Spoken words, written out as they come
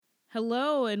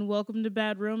Hello and welcome to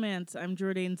Bad Romance. I'm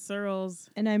Jordan Searles.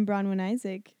 And I'm Bronwyn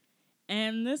Isaac.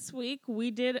 And this week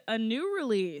we did a new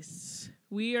release.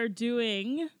 We are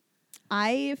doing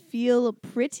I Feel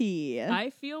Pretty. I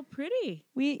Feel Pretty.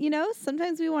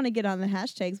 Sometimes we want to get on the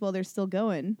hashtags while they're still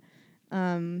going.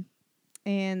 And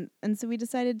so we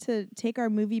decided to take our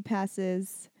movie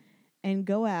passes and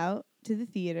go out to the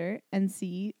theater and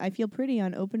see I Feel Pretty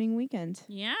on opening weekend.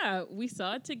 Yeah, we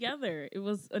saw it together. It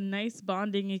was a nice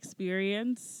bonding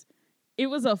experience. It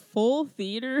was a full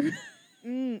theater.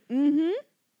 Mm-hmm.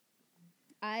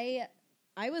 I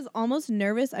was almost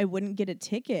nervous I wouldn't get a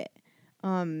ticket.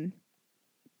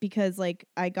 Because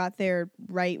I got there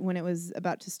right when it was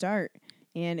about to start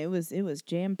and it was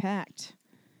jam packed.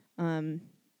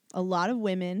 A lot of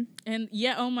women. And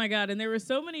yeah, oh my God. And there were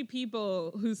so many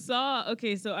people who saw,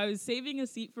 okay, so I was saving a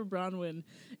seat for Bronwyn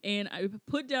and I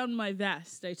put down my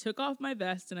vest. I took off my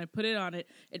vest and I put it on it.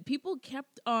 And people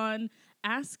kept on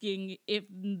asking if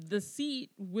the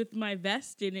seat with my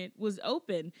vest in it was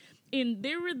open. And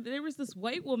there was this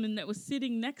white woman that was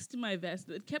sitting next to my vest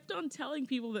that kept on telling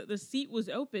people that the seat was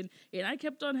open, and I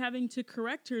kept on having to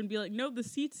correct her and be like, no, the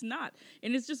seat's not.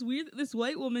 And it's just weird that this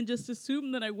white woman just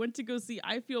assumed that I went to go see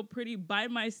I Feel Pretty by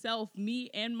myself, me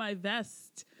and my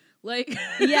vest.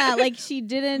 She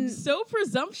didn't. So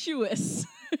presumptuous.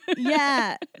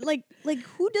 Yeah,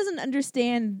 who doesn't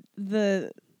understand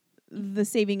the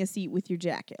saving a seat with your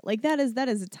jacket? That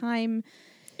is a time.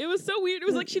 It was so weird. It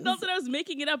was like she thought that I was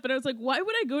making it up, and I was like, "Why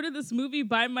would I go to this movie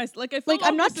by myself?" I felt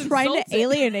I'm not trying insulted. to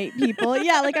alienate people.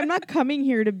 Yeah, I'm not coming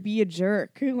here to be a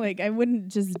jerk. I wouldn't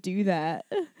just do that.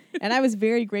 And I was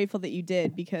very grateful that you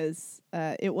did because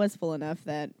it was full enough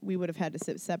that we would have had to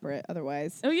sit separate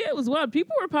otherwise. Oh yeah, it was wild.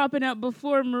 People were popping out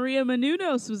before Maria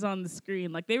Menounos was on the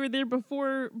screen. They were there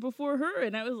before her,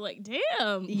 and I was like,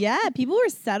 "Damn." Yeah, people were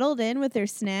settled in with their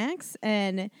snacks,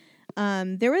 and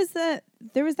there was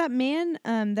that man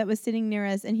that was sitting near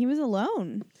us, and he was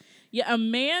alone. Yeah, a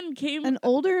man came. An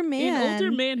older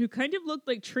man who kind of looked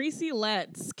like Tracy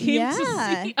Letts came to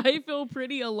see I Feel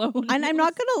Pretty alone. And I'm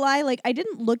not gonna lie, I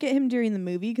didn't look at him during the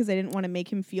movie because I didn't want to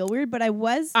make him feel weird, but I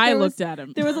looked at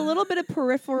him. There was a little bit of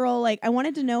peripheral, I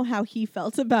wanted to know how he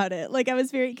felt about it. I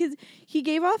was because he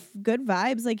gave off good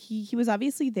vibes. He was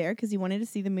obviously there because he wanted to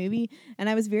see the movie, and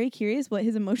I was very curious what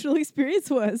his emotional experience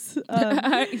was.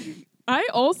 I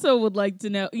also would like to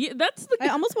know. Yeah, I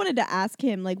almost wanted to ask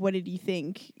him, what did he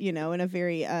think, in a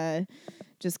very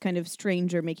just kind of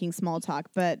stranger making small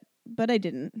talk, but I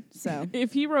didn't. So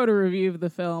if he wrote a review of the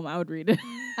film, I would read it.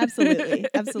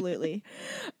 Absolutely.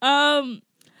 I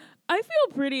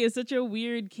Feel Pretty is such a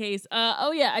weird case.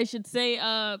 I should say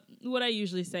what I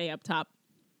usually say up top.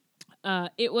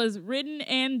 It was written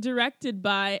and directed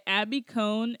by Abby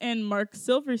Cohn and Mark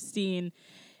Silverstein.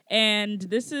 And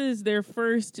this is their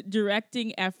first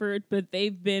directing effort, but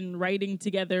they've been writing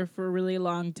together for a really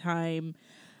long time.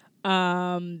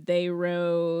 They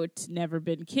wrote Never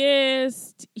Been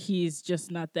Kissed, He's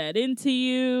Just Not That Into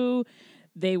You.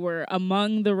 They were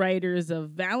among the writers of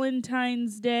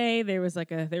Valentine's Day. There was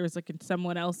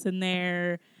someone else in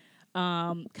there.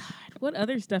 God, what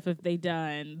other stuff have they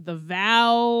done? The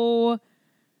Vow.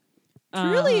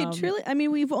 Truly. I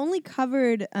mean, we've only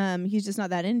covered He's Just Not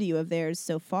That Into You of theirs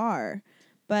so far,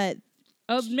 but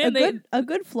a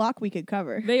good flock we could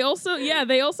cover. They also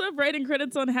have writing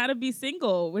credits on How to Be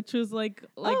Single, which was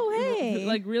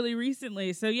really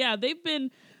recently. So yeah, they've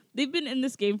been in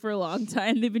this game for a long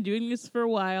time. They've been doing this for a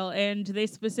while, and they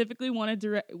specifically wanted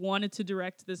to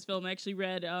direct this film. I actually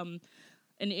read an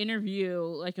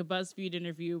interview, a BuzzFeed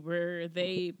interview, where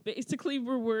they basically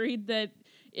were worried that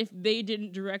if they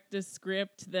didn't direct a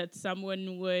script, that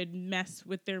someone would mess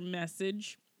with their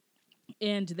message,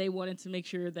 and they wanted to make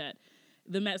sure that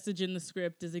the message in the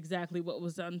script is exactly what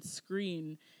was on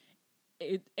screen.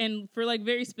 And for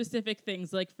very specific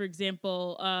things, for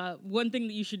example, one thing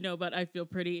that you should know about I Feel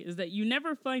Pretty is that you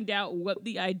never find out what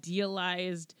the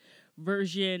idealized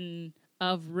version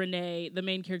of Renee, the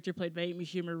main character played by Amy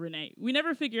Schumer, Renee. We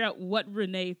never figure out what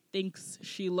Renee thinks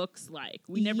she looks like.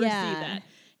 We never see that.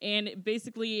 And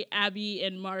basically, Abby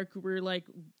and Mark were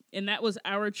and that was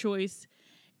our choice.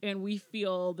 And we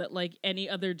feel that any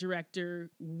other director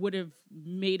would have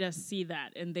made us see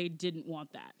that, and they didn't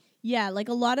want that. Yeah,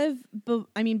 a lot of,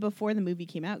 before the movie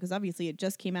came out, because obviously it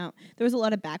just came out, there was a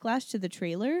lot of backlash to the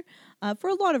trailer for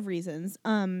a lot of reasons.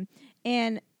 And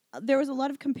there was a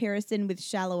lot of comparison with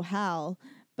Shallow Hal,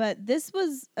 but this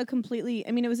was it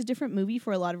was a different movie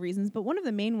for a lot of reasons, but one of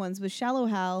the main ones was Shallow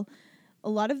Hal. A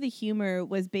lot of the humor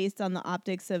was based on the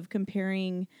optics of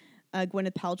comparing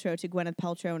Gwyneth Paltrow to Gwyneth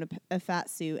Paltrow in a fat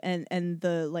suit, and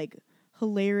the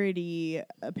hilarity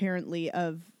apparently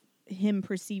of him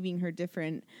perceiving her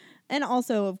different. And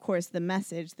also, of course, the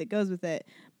message that goes with it.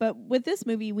 But with this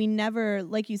movie, we never,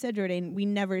 like you said, Jordan, we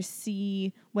never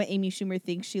see what Amy Schumer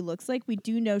thinks she looks like. We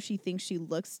do know she thinks she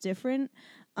looks different.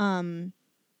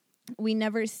 We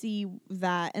never see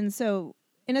that. And so,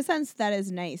 in a sense, that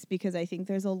is nice because I think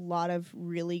there's a lot of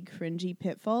really cringy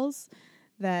pitfalls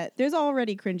that there's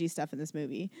already cringy stuff in this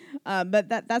movie. But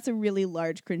that's a really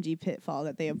large cringy pitfall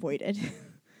that they avoided.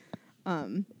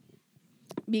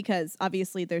 Because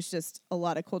obviously there's just a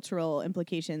lot of cultural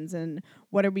implications, and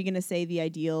what are we going to say the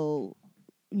ideal,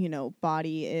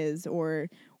 body is, or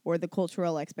the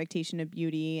cultural expectation of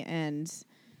beauty. And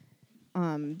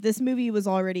this movie was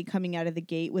already coming out of the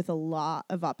gate with a lot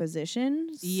of opposition.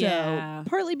 Yeah. So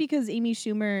partly because Amy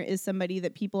Schumer is somebody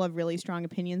that people have really strong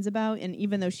opinions about, and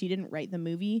even though she didn't write the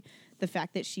movie, the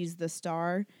fact that she's the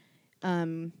star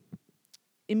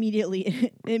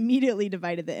immediately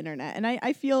divided the internet. And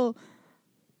I feel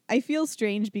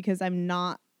strange because I'm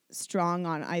not strong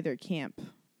on either camp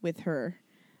with her.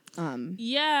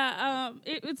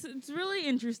 It's really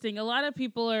interesting. A lot of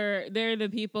people they're the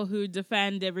people who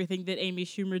defend everything that Amy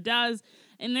Schumer does,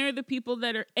 and they're the people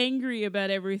that are angry about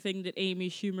everything that Amy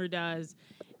Schumer does.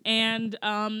 And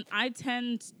I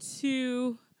tend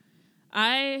to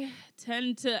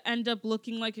end up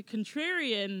looking like a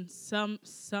contrarian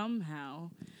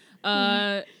somehow.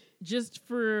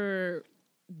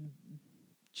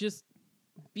 Just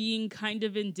being kind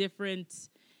of indifferent,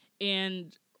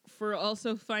 and for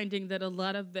also finding that a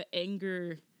lot of the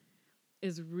anger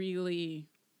is really,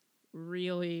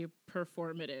 really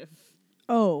performative.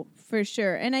 Oh, for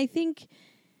sure. And I think,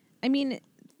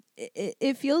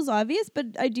 it feels obvious, but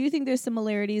I do think there's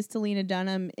similarities to Lena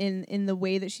Dunham in the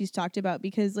way that she's talked about,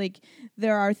 because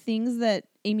there are things that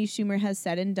Amy Schumer has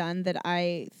said and done that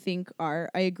I think I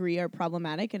agree are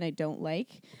problematic and I don't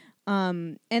like.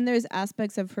 And there's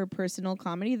aspects of her personal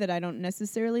comedy that I don't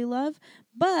necessarily love,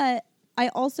 but I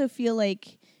also feel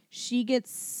like she gets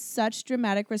such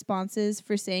dramatic responses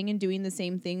for saying and doing the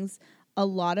same things a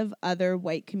lot of other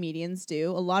white comedians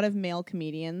do, a lot of male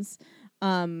comedians,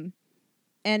 and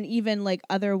even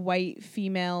other white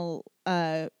female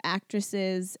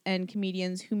actresses and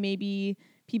comedians who maybe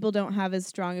people don't have as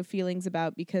strong of feelings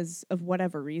about because of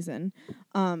whatever reason.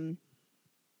 And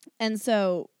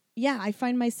so, yeah, I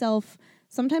find myself,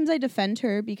 sometimes I defend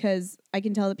her because I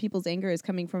can tell that people's anger is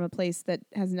coming from a place that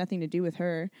has nothing to do with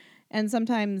her. And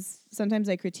sometimes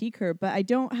I critique her, but I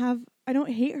don't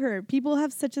hate her. People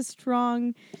have such a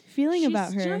strong feeling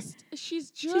about her. She's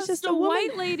just a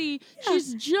white lady. Yeah.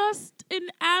 She's just an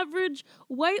average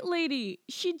white lady.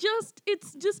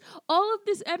 It's just all of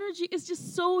this energy is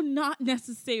just so not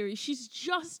necessary. She's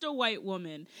just a white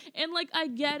woman. And I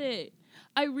get it.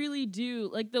 I really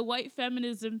do. The white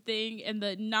feminism thing and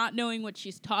the not knowing what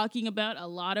she's talking about a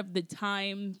lot of the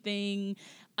time thing.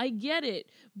 I get it.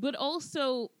 But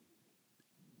also,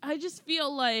 I just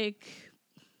feel like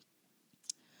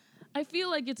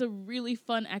it's a really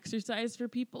fun exercise for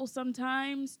people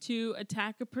sometimes to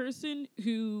attack a person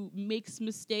who makes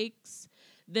mistakes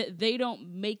that they don't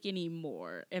make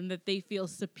anymore and that they feel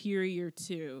superior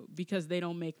to because they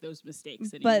don't make those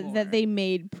mistakes anymore. But that they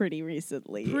made pretty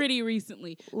recently.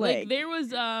 There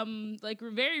was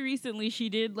very recently she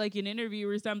did an interview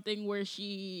or something where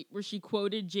she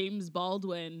quoted James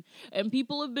Baldwin, and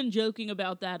people have been joking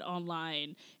about that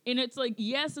online. And it's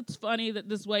yes, it's funny that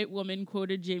this white woman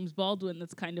quoted James Baldwin.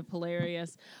 That's kind of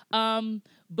hilarious.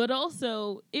 But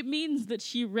also, it means that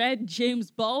she read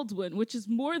James Baldwin, which is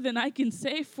more than I can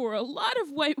say for a lot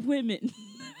of white women.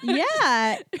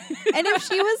 Yeah. And if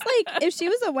she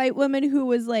was a white woman who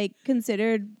was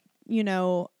considered,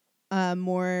 more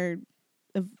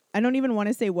of, I don't even want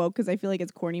to say woke because I feel like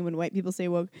it's corny when white people say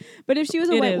woke. But if she was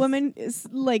a white woman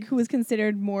who was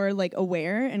considered more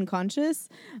aware and conscious,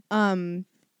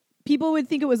 people would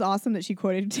think it was awesome that she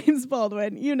quoted James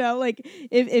Baldwin,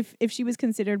 if she was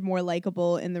considered more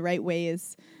likable in the right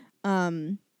ways.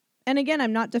 And again,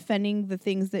 I'm not defending the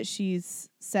things that she's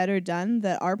said or done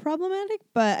that are problematic,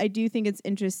 but I do think it's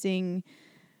interesting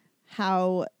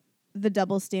how the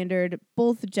double standard,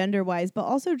 both gender-wise, but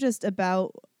also just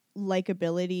about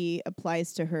likability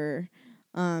applies to her.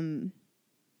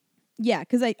 Yeah,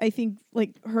 because I think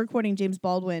her quoting James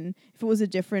Baldwin, if it was a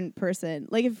different person,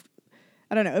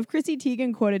 if Chrissy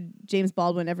Teigen quoted James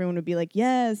Baldwin, everyone would be like,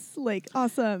 yes,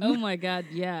 awesome. Oh my God,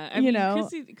 yeah.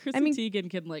 Chrissy Teigen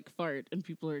can fart and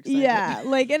people are excited. Yeah,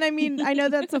 I know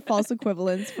that's a false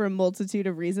equivalence for a multitude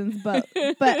of reasons, but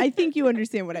I think you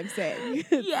understand what I'm saying.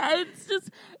 Yeah,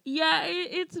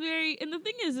 it's very, and the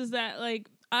thing is that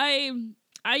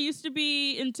I used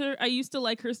to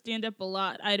like her stand up a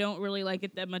lot. I don't really like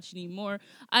it that much anymore.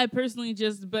 I personally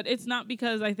but it's not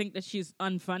because I think that she's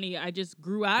unfunny. I just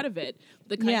grew out of it.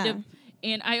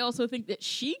 And I also think that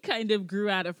she kind of grew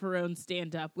out of her own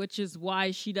stand up, which is why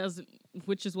she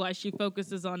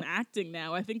focuses on acting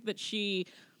now. I think that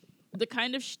the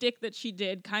kind of shtick that she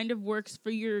did kind of works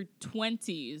for your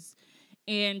 20s,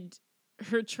 and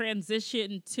her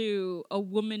transition to a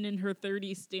woman in her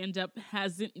 30s stand up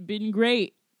hasn't been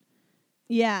great.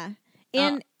 Yeah.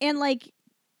 And like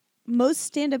most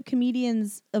stand up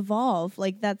comedians evolve.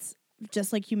 Like that's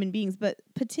just like human beings, but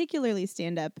particularly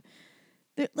stand up.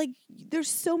 There's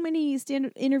so many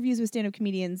interviews with stand up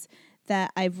comedians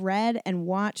that I've read and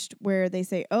watched where they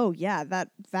say, "Oh yeah, that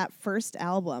first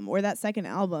album or that second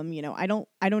album, you know, I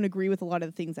don't agree with a lot of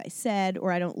the things I said,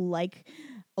 or I don't like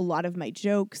a lot of my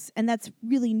jokes," and that's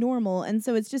really normal. And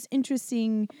so it's just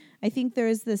interesting. I think there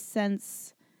is this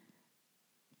sense.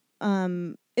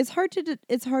 It's hard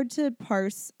to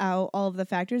parse out all of the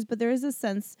factors, but there is a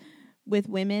sense with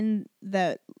women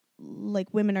that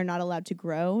like women are not allowed to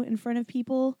grow in front of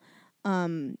people,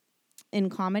 in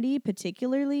comedy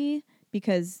particularly,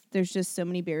 because there's just so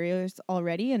many barriers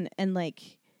already. And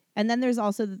then there's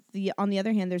also on the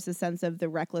other hand, there's the sense of the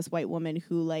reckless white woman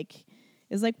who like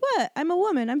is like, what? I'm a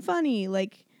woman. I'm funny.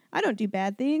 Like, I don't do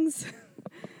bad things.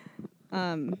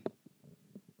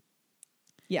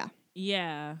 Yeah.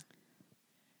 Yeah.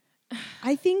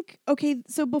 I think, okay,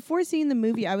 so before seeing the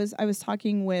movie, I was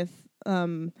talking with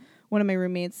one of my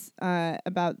roommates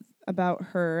about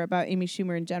Amy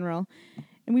Schumer in general,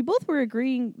 and we both were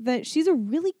agreeing that she's a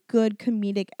really good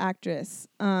comedic actress.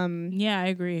 Yeah, I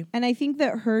agree. And I think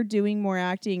that her doing more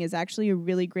acting is actually a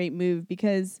really great move,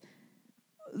 because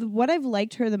what I've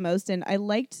liked her the most, and I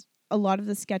liked a lot of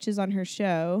the sketches on her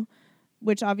show,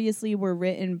 which obviously were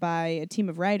written by a team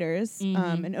of writers,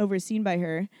 and overseen by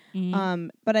her.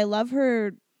 But I love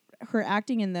her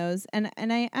acting in those. And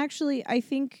I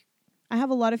think I have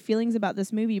a lot of feelings about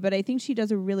this movie, but I think she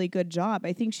does a really good job.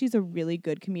 I think she's a really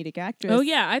good comedic actress. Oh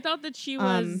yeah, I thought that she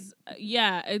was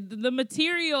the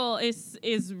material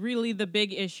is really the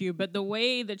big issue, but the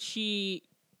way that she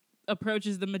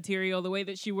approaches the material, the way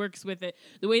that she works with it,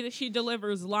 the way that she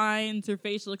delivers lines, her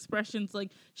facial expressions,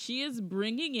 like she is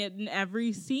bringing it in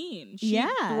every scene. She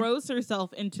throws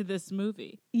herself into this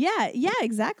movie. Yeah,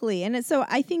 exactly. And so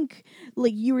I think,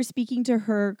 like, you were speaking to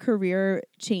her career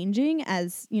changing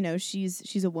as, you know,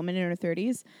 she's a woman in her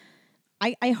 30s.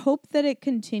 I hope that it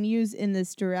continues in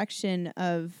this direction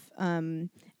of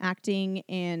acting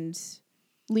and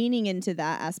leaning into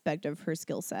that aspect of her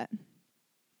skill set.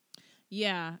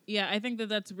 Yeah. I think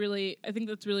that's really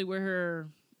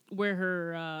where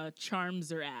her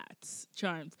charms are at.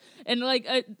 Charms. And like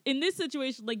in this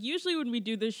situation, like usually when we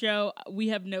do this show, we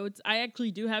have notes. I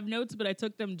actually do have notes, but I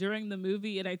took them during the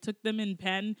movie and I took them in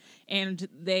pen, and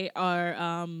they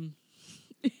are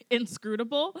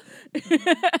inscrutable.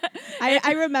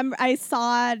 I remember I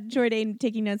saw Jordan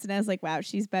taking notes and I was like, wow,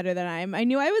 she's better than I am. I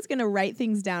knew I was going to write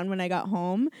things down when I got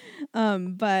home.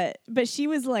 But she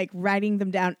was like writing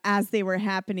them down as they were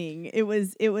happening. It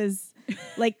was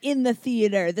like in the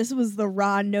theater. This was the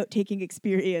raw note-taking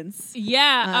experience.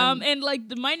 Yeah. And like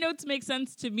my notes make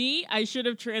sense to me. I should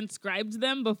have transcribed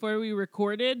them before we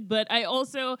recorded, but I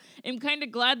also am kind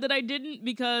of glad that I didn't,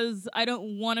 because I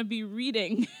don't want to be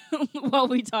reading while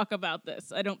we talk about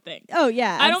this. I don't think. Oh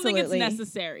yeah, absolutely. I don't think it's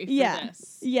necessary for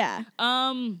this. Yeah.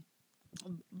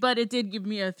 But it did give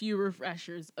me a few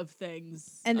refreshers of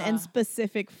things. And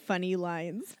specific funny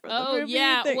lines from the movie.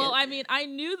 Yeah. Well, I mean, I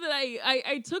knew that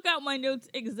I took out my notes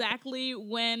exactly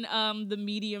when the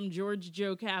Medium George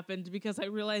joke happened, because I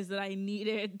realized that I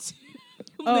needed to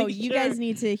you guys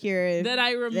need to hear that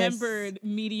I remembered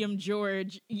Medium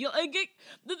George. The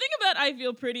thing about I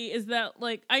Feel Pretty is that,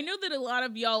 like, I know that a lot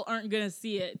of y'all aren't going to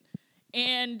see it.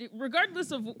 And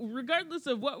regardless of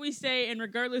what we say and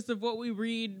regardless of what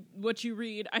you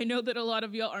read, I know that a lot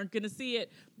of y'all aren't going to see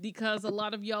it, because a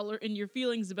lot of y'all are in your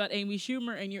feelings about Amy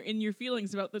Schumer and you're in your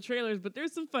feelings about the trailers, but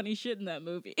there's some funny shit in that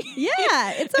movie.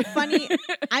 Yeah, it's a funny...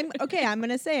 I'm going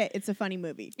to say it. It's a funny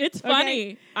movie. It's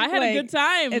funny. I had a good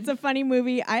time. It's a funny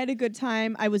movie. I had a good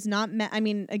time. I was not I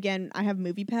mean, again, I have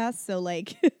Movie Pass, so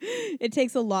like it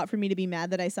takes a lot for me to be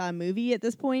mad that I saw a movie at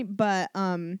this point, but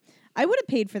I would have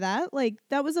paid for that. Like,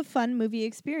 that was a fun movie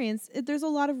experience. There's a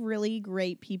lot of really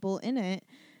great people in it.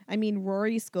 I mean,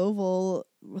 Rory Scovel,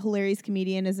 hilarious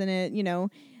comedian, is in it. You know,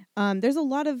 there's a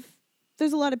lot of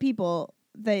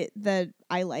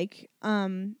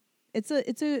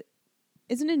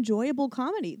an enjoyable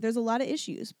comedy. There's a lot of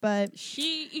issues, but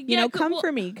come well,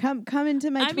 for me. Come into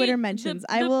my Twitter mentions.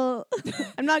 I will.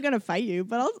 I'm not gonna fight you,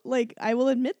 but I will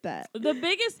admit that the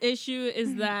biggest issue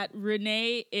is that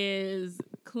Renee is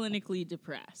clinically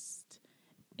depressed,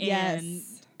 and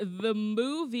the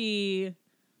movie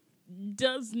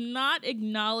does not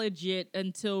acknowledge it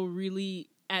until really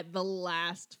at the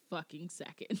last fucking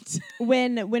second.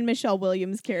 when Michelle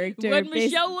Williams' character kind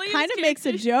of makes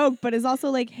a joke, but is also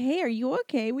like, "Hey, are you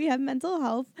okay? We have mental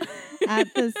health at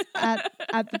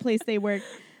the place they work."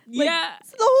 Like,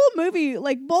 so the whole movie,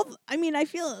 like both. I mean, I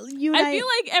feel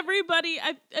like everybody.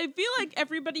 I feel like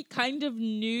everybody kind of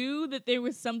knew that there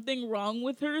was something wrong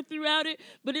with her throughout it,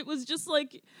 but it was just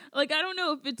like I don't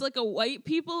know if it's like a white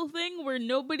people thing where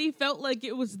nobody felt like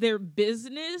it was their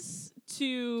business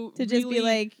to just really be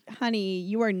like, honey,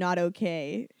 you are not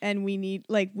okay, and we need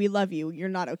we love you. You're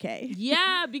not okay.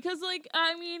 Yeah, because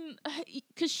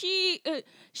because she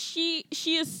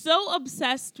is so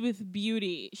obsessed with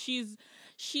beauty.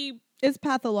 It's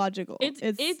pathological.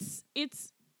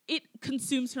 It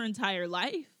consumes her entire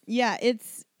life. Yeah,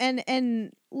 it's and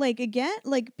again,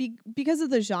 because of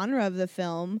the genre of the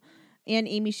film and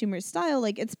Amy Schumer's style,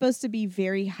 it's supposed to be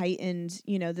very heightened,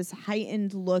 this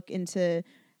heightened look into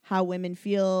how women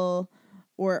feel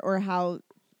or how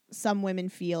some women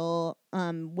feel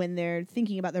when they're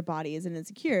thinking about their bodies and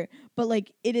insecure.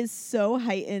 But it is so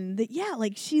heightened that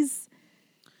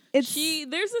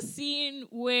there's a scene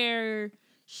where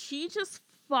she just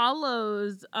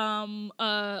follows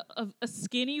a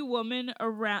skinny woman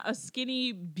around, a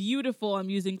skinny, beautiful, I'm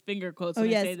using finger quotes when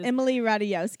I say this. Emily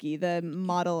Ratajkowski, the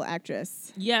model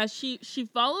actress. Yeah, she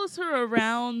follows her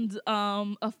around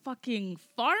a fucking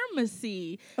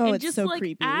pharmacy and it's just so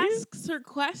creepy. Asks her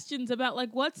questions about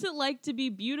what's it like to be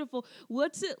beautiful?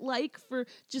 What's it like for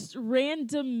just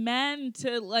random men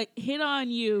to hit on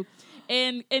you?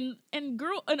 And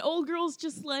old girl's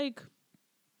just like,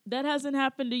 that hasn't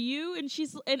happened to you,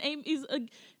 and Amy's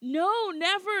like, no,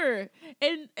 never.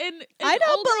 And I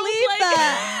don't believe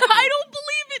that. I don't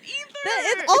believe it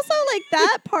either. It's also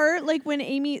that part, when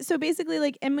Amy. So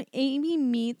basically, Amy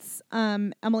meets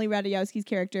Emily Ratajkowski's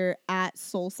character at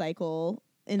SoulCycle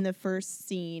in the first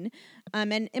scene,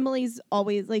 and Emily's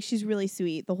always she's really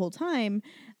sweet the whole time.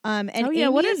 And Amy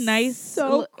what a nice,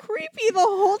 so creepy the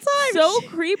whole time. So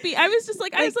creepy. I was just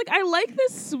I like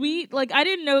this sweet. I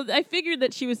didn't know. I figured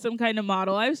that she was some kind of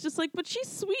model. I was just but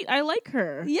she's sweet. I like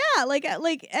her. Yeah,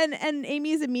 and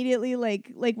Amy's immediately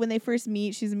when they first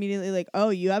meet, she's immediately oh,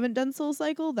 you haven't done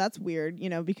SoulCycle? That's weird,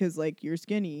 because you're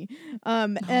skinny.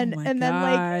 And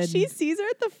then she sees her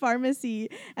at the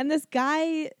pharmacy, and this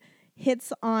guy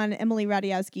hits on Emily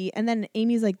Ratajkowski, and then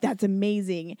Amy's like, that's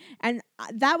amazing. And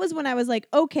that was when I was like,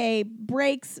 okay,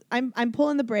 brakes. I'm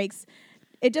pulling the brakes.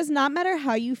 It does not matter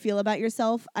how you feel about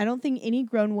yourself. I don't think any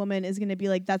grown woman is going to be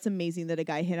like, that's amazing that a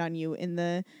guy hit on you in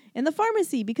the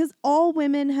pharmacy, because all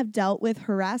women have dealt with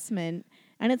harassment.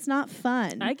 And it's not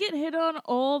fun. I get hit on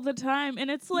all the time. And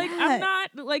it's I'm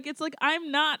not, I'm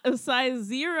not a size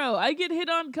 0. I get hit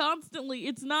on constantly.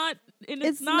 It's not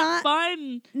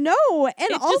fun. No. And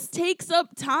it just takes up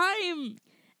time.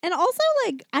 And also,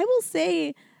 I will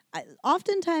say,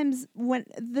 oftentimes, when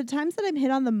the times that I'm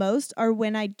hit on the most are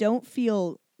when I don't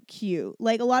feel cute.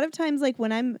 A lot of times,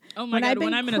 when I'm when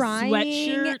I'm in crying, a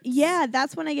sweatshirt. Yeah,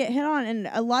 that's when I get hit on. And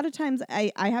a lot of times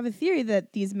I have a theory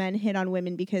that these men hit on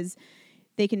women because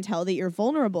they can tell that you're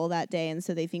vulnerable that day, and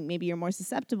so they think maybe you're more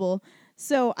susceptible.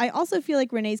 So I also feel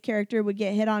like Renee's character would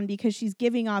get hit on because she's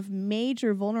giving off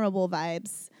major vulnerable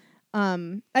vibes.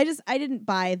 I didn't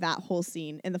buy that whole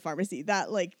scene in the pharmacy. That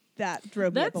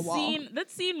drove me up the wall.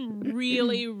 That scene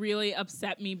really, really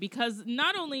upset me, because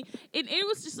not only it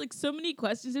was just so many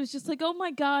questions. It was just oh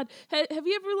my God, have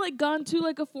you ever gone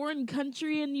to a foreign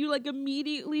country and you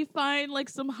immediately find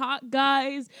some hot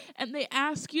guys and they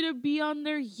ask you to be on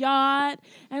their yacht,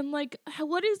 and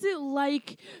what is it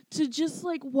like to just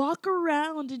walk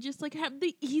around and just have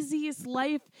the easiest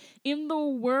life in the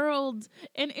world?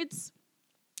 And it's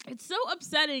so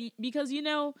upsetting because,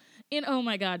 oh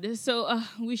my God, so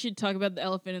we should talk about the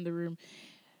elephant in the room.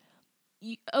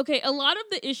 Okay, a lot of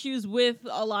the issues with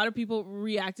a lot of people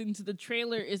reacting to the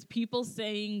trailer is people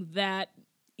saying that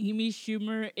Amy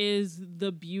Schumer is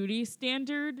the beauty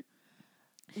standard.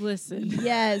 Listen.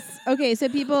 Yes. Okay, so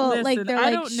people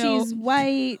they're she's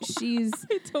white, she's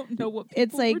I don't know what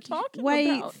people were talking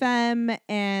white about. Femme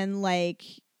and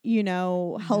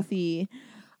healthy.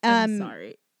 I'm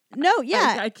sorry. No,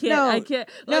 yeah. I can't.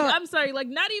 No. I'm sorry.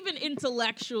 Not even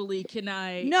intellectually can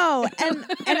I. No, and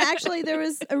actually there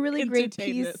was a really great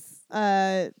piece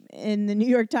in the New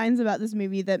York Times about this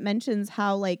movie that mentions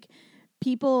how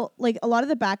people, like, a lot of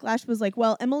the backlash was like,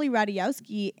 well, Emily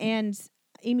Ratajkowski and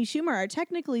Amy Schumer are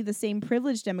technically the same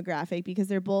privileged demographic because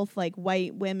they're both like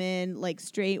white women, like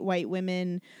straight white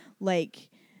women, like,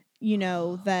 you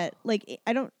know, that like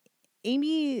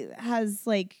Amy has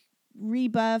like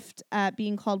rebuffed at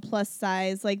being called plus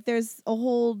size. Like there's a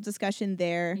whole discussion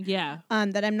there. Yeah.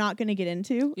 That I'm not going to get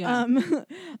into. Yeah.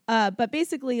 But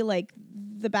basically like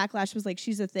the backlash was like,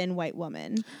 she's a thin white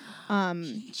woman.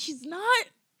 She's not.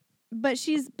 But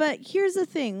here's the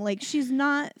thing, like she's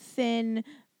not thin,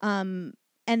 and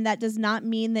that does not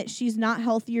mean that she's not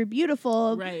healthy or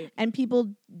beautiful. Right. And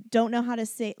people don't know how to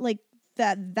say like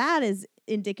that is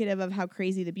indicative of how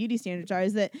crazy the beauty standards are,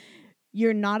 is that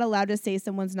you're not allowed to say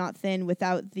someone's not thin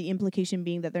without the implication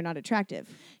being that they're not attractive.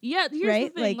 Yeah, here's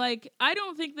right? the thing. Like, I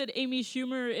don't think that Amy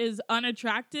Schumer is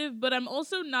unattractive, but I'm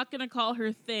also not going to call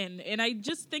her thin. And I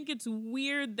just think it's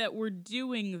weird that we're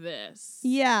doing this.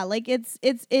 Yeah, like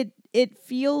it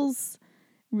feels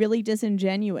really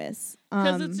disingenuous.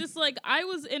 Because it's just like,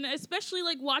 especially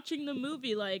like watching the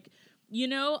movie, like, you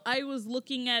know, I was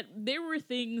looking at, there were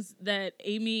things that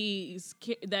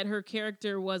that her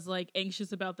character was like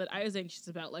anxious about that I was anxious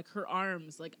about, like her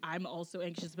arms. Like I'm also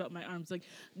anxious about my arms. Like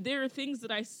there are things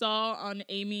that I saw on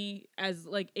Amy as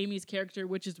like Amy's character,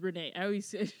 which is Renee. I always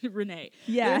say Renee.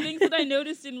 Yeah. There are things that I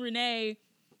noticed in Renee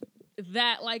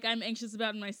that like I'm anxious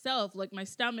about in myself, like my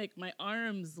stomach, my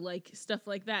arms, like stuff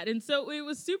like that. And so it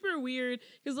was super weird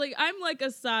because like I'm like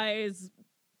a size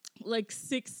like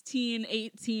 16,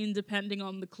 18, depending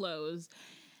on the clothes.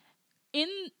 In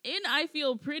I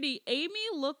Feel Pretty, Amy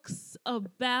looks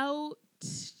about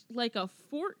like a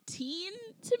 14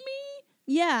 to me.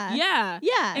 Yeah. Yeah.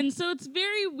 Yeah. And so it's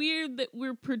very weird that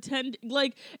we're pretending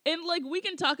like, and like we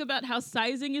can talk about how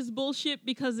sizing is bullshit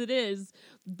because it is,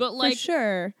 but like for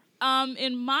sure.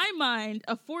 In my mind,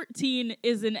 a 14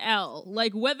 is an L.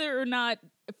 Like whether or not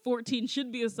 14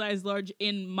 should be a size large,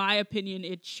 in my opinion,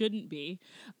 it shouldn't be.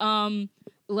 Totally.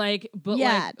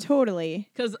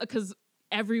 Because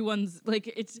everyone's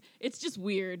like, it's just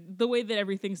weird. The way that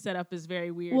everything's set up is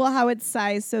very weird. Well, how it's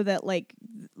sized so that like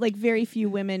very few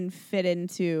women fit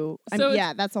into.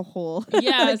 That's a whole.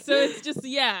 Yeah, like, so it's just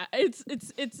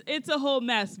it's a whole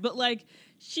mess. But like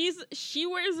she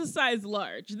wears a size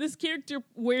large. This character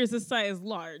wears a size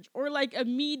large, or like a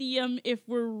medium if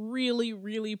we're really,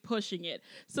 really pushing it.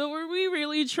 So are we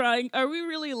really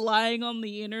lying on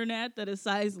the internet that a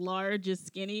size large is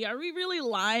skinny? Are we really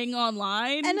lying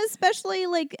online? And especially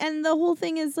like, and the whole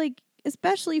thing is like,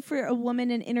 especially for a woman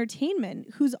in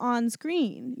entertainment who's on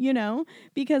screen, you know,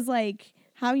 because like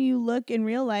how you look in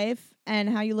real life and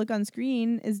how you look on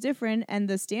screen is different, and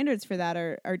the standards for that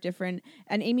are different.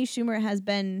 And Amy Schumer has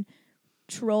been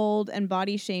trolled and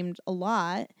body shamed a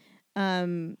lot.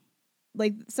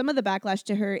 Like some of the backlash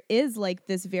to her is like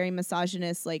this very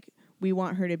misogynist, like we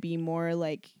want her to be more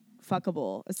like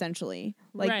fuckable, essentially.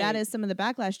 Like that is some of the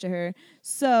backlash to her.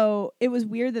 So it was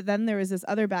weird that then there was this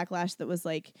other backlash that was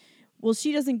like, well,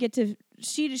 she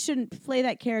shouldn't play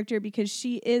that character because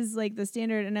she is like the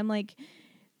standard. And I'm like,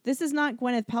 this is not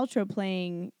Gwyneth Paltrow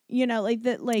playing, you know, like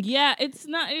that, like, yeah, it's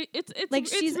not, it's like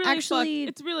it's she's really actually,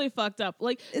 it's really fucked up.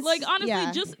 Like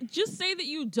honestly, just say that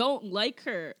you don't like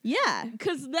her. Yeah.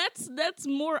 Cause that's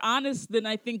more honest than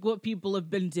I think what people have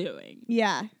been doing.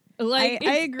 Yeah. Like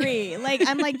I agree. Like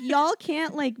I'm like, y'all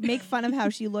can't like make fun of how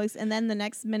she looks and then the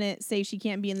next minute say she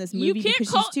can't be in this movie because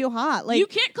she's too hot. Like you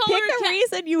can't call pick her a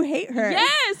reason you hate her.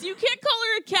 Yes, you can't call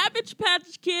her a Cabbage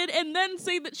Patch Kid and then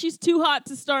say that she's too hot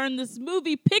to star in this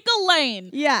movie. Pick a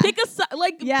lane. Yeah. Pick a it's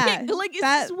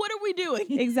just, what are we doing?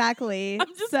 Exactly.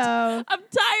 I'm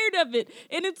tired of it.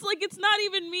 And it's like, it's not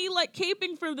even me like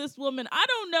caping for this woman. I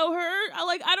don't know her.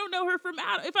 I don't know her from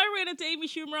Adam. If I ran into Amy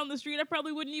Schumer on the street, I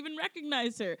probably wouldn't even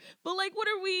recognize her. But like, what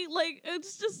are we like?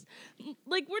 It's just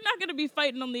like, we're not gonna be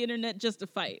fighting on the internet just to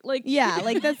fight. Like, yeah,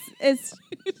 like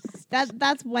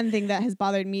that's one thing that has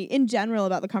bothered me in general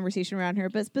about the conversation around her,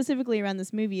 but specifically around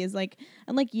this movie is like,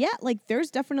 I'm like, yeah, like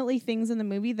there's definitely things in the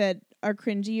movie that are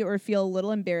cringy or feel a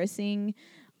little embarrassing,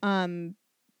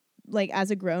 like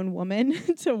as a grown woman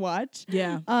to watch.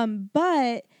 Yeah.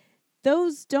 But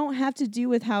those don't have to do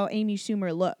with how Amy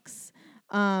Schumer looks,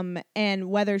 and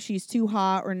whether she's too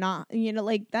hot or not, you know,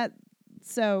 like that.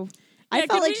 So I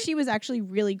felt like she was actually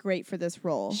really great for this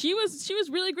role. She was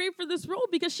really great for this role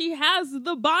because she has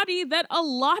the body that a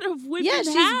lot of women have.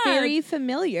 Yeah, she's very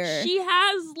familiar. She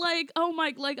has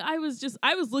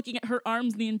I was looking at her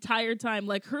arms the entire time.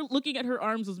 Like her looking at her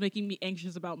arms was making me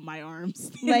anxious about my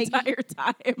arms the entire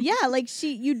time. Yeah, like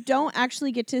you don't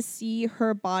actually get to see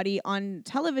her body on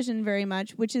television very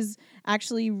much, which is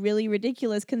actually really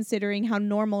ridiculous considering how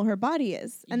normal her body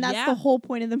is. And that's the whole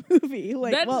point of the movie.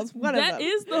 Like, it's one of them. That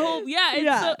is the whole,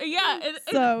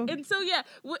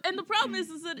 and the problem is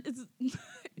that it's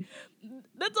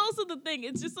that's also the thing.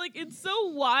 It's just like, it's so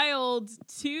wild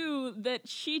too that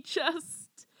she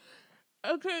just,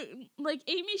 like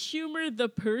Amy Schumer, the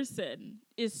person,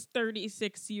 is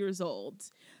 36 years old.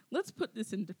 Let's put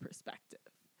this into perspective.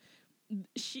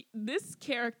 This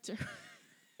character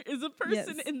is a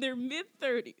person in their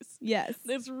mid-30s. Yes.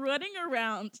 That's running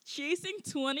around chasing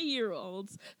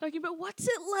 20-year-olds, talking about what's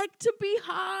it like to be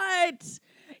hot.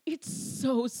 It's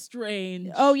so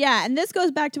strange. Oh, yeah. And this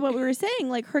goes back to what we were saying.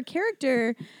 Like, her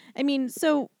character, again,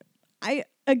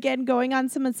 going on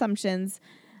some assumptions,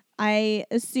 I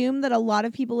assume that a lot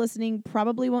of people listening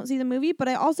probably won't see the movie, but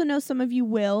I also know some of you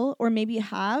will or maybe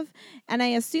have. And I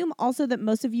assume also that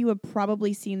most of you have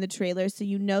probably seen the trailer, so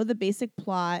you know the basic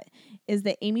plot is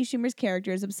that Amy Schumer's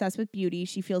character is obsessed with beauty.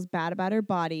 She feels bad about her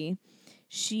body.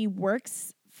 She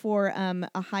works for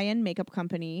a high-end makeup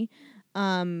company,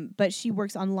 but she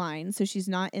works online, so she's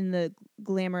not in the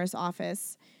glamorous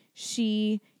office.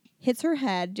 She hits her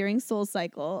head during Soul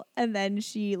Cycle, and then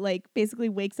she basically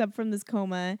wakes up from this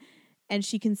coma, and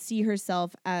she can see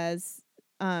herself as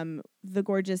the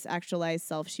gorgeous actualized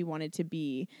self she wanted to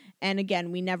be. And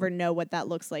again, we never know what that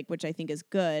looks like, which I think is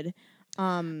good.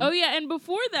 And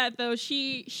before that though,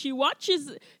 she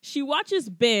watches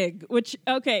Big, which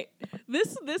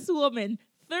this woman,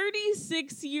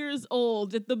 36 years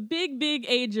old, at the big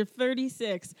age of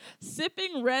 36,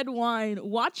 sipping red wine,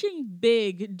 watching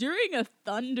Big during a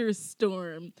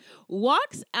thunderstorm,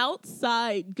 walks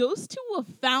outside, goes to a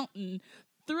fountain,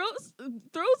 throws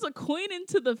a coin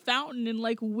into the fountain and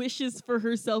wishes for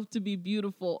herself to be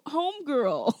beautiful.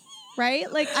 Homegirl.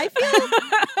 Right? Like, I feel,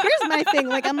 here's my thing.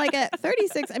 Like, I'm at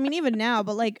 36, even now,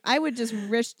 but I would just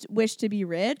wish to be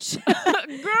rich.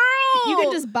 Girl! You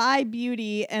can just buy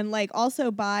beauty and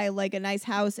also buy a nice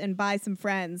house and buy some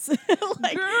friends. Girl,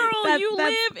 you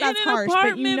live in an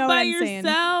apartment by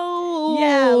yourself.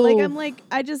 Yeah,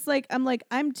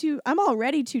 I'm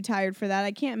already too tired for that.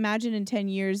 I can't imagine in 10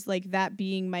 years, that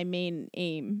being my main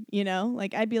aim,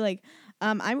 I'd be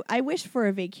I wish for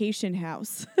a vacation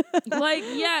house.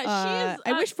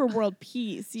 I wish for world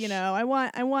peace. I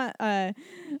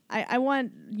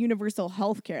want universal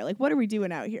health care. What are we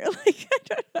doing out here? I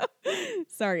don't know.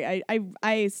 Sorry, I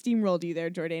steamrolled you there,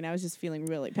 Jordan. I was just feeling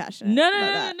really passionate.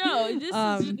 No.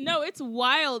 It's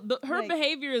wild. Her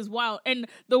behavior is wild. And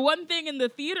the one thing in the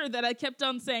theater that I kept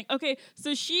on saying,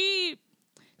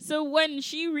 so when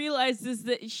she realizes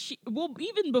that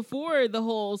even before the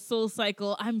whole Soul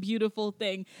Cycle, I'm beautiful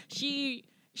thing, she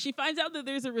finds out that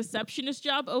there's a receptionist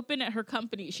job open at her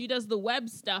company. She does the web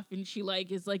stuff, and she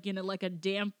is in a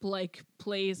damp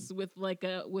place with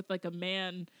a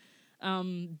man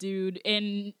dude,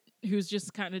 and who's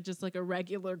just kind of just a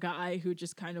regular guy who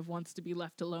just kind of wants to be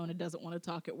left alone and doesn't want to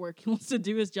talk at work. He wants to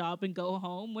do his job and go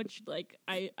home, which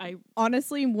I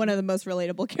honestly, one of the most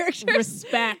relatable characters.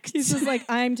 Respect. He's just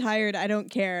I'm tired, I don't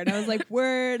care. And I was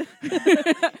word.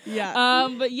 Yeah.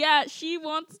 But yeah, she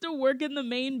wants to work in the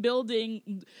main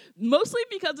building mostly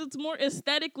because it's more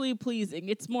aesthetically pleasing.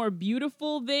 It's more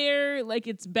beautiful there,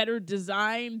 it's better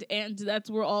designed, and that's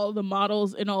where all the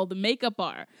models and all the makeup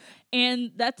are.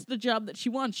 And that's the job that she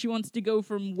wants. She wants to go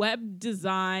from web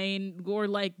design or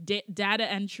data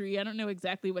entry. I don't know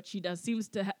exactly what she does. Seems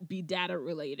to be data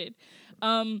related.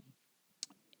 And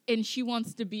she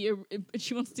wants to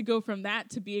go from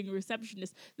that to being a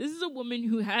receptionist. This is a woman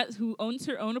who owns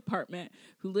her own apartment,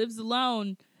 who lives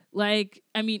alone. She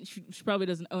probably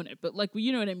doesn't own it, but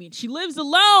you know what I mean. She lives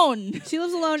alone. She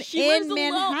lives alone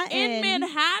in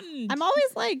Manhattan. I'm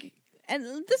always and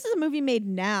this is a movie made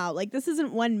now. This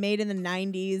isn't one made in the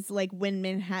 90s, when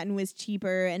Manhattan was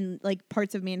cheaper and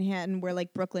parts of Manhattan were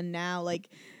Brooklyn now.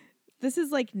 This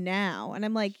is now. And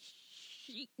I'm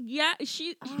she's this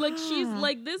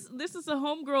is a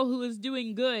homegirl who is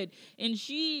doing good, and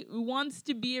she wants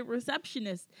to be a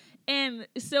receptionist. And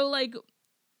so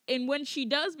and when she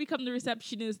does become the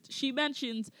receptionist, she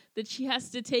mentions that she has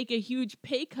to take a huge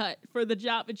pay cut for the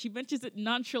job, and she mentions it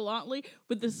nonchalantly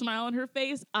with a smile on her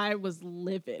face. I was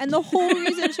livid. And the whole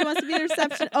reason she wants to be the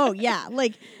receptionist,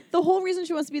 the whole reason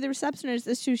she wants to be the receptionist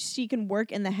is so she can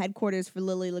work in the headquarters for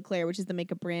Lily LeClaire, which is the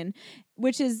makeup brand,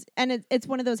 it's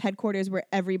one of those headquarters where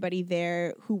everybody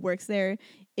there who works there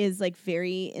is like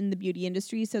very in the beauty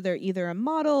industry. So they're either a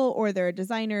model or they're a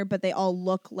designer, but they all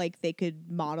look like they could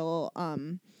model.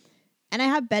 And I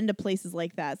have been to places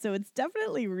like that, so it's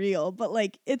definitely real. But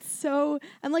like,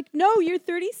 I'm like, no, you're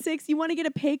 36. You want to get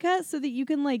a pay cut so that you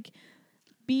can like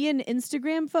be in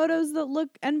Instagram photos that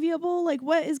look enviable? Like,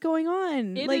 what is going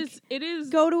on? It is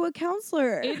go to a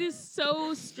counselor. It is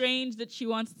so strange that she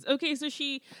wants. Okay, so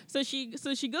she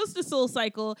goes to Soul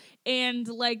Cycle, and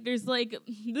like there's like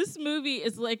this movie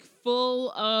is like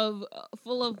full of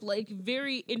like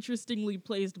very interestingly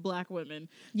placed black women.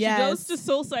 Yes. She goes to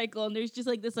Soul Cycle, and there's just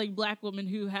like this like black woman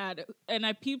who had, and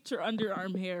I peeped her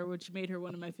underarm hair, which made her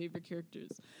one of my favorite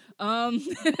characters.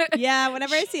 Yeah,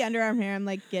 whenever I see underarm hair, I'm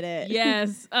like, get it.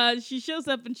 Yes. She shows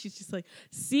up and she's just like,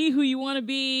 see who you want to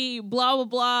be, blah, blah,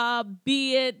 blah,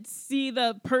 be it, see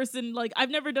the person. Like, I've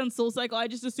never done Soul Cycle. I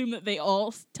just assume that they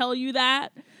all tell you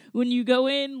that when you go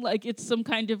in, like it's some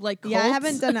kind of like cult. Yeah, I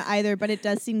haven't done it either, but it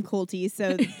does seem culty.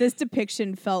 So this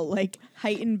depiction felt like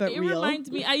heightened but real. It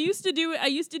reminds me. I used to do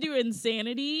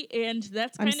Insanity, and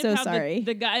that's kind of how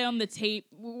the guy on the tape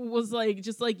was like,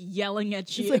 just like yelling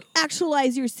at you. It's like,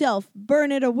 actualize yourself,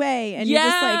 burn it away, and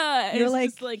you're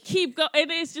like keep going.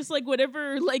 And it's just like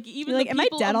whatever. Like even like, am I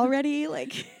dead already?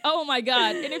 Like, oh my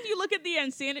god! And if you look at the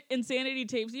Insanity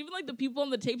tapes, even like the people on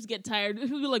the tapes get tired.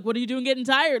 Who are like, what are you doing getting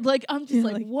tired? Like I'm just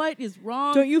like what is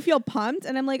wrong? Don't you feel pumped?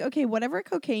 And I'm like, okay, whatever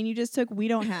cocaine you just took, we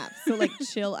don't have. So like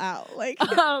chill out. Like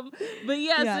but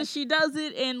yeah, so she does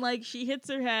it and like she hits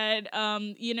her head.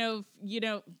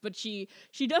 But she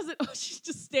does it. She's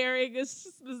just staring. It's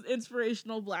just this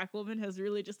inspirational black woman has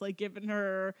really just like given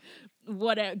her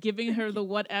the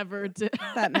whatever to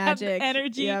that magic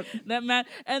energy. Yep.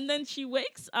 And then she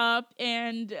wakes up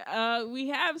and we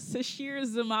have Sashir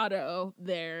Zamato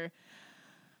there.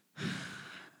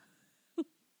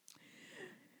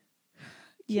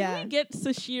 Can we get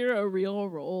Sashir a real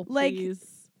role, please?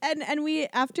 And we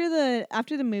after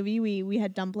the movie we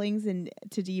had dumplings and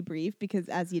to debrief because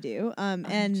as you do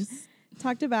and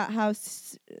talked about how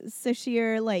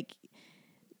Sashir, like,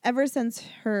 ever since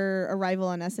her arrival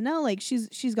on SNL, like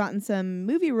she's gotten some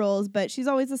movie roles, but she's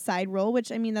always a side role,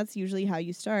 which I mean that's usually how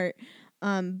you start.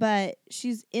 But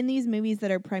she's in these movies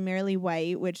that are primarily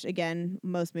white, which again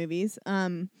most movies.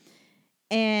 And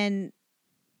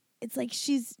it's like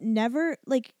she's never,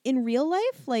 like, in real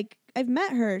life, like, I've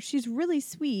met her. She's really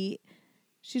sweet.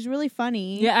 She's really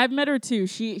funny. Yeah, I've met her too.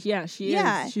 She is.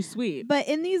 She's sweet. But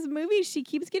in these movies, she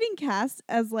keeps getting cast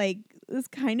as, like, this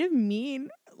kind of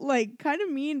mean.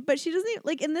 But she doesn't,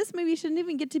 like, in this movie, she doesn't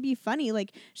even get to be funny.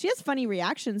 Like, she has funny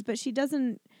reactions, but she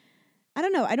doesn't, I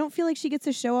don't know. I don't feel like she gets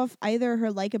to show off either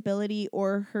her likability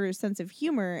or her sense of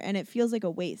humor, and it feels like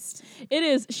a waste. It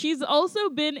is. She's also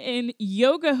been in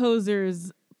Yoga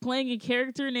Hosers, playing a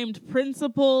character named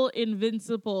Principal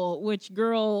Invincible, which,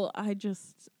 girl, I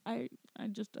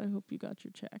hope you got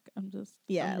your check.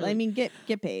 I mean,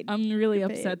 get paid. I'm really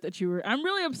upset I'm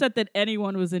really upset that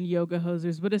anyone was in Yoga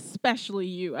Hosers, but especially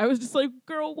you. I was just like,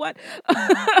 girl, what?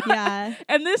 Yeah.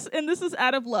 and this is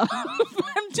out of love.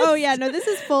 This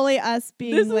is fully us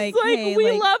being like, hey,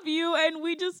 we love you, and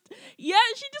we just,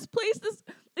 she just plays this.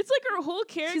 It's like her whole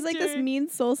character. She's like this mean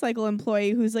Soul Cycle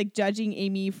employee who's like judging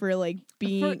Amy for like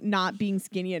not being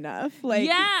skinny enough. Like,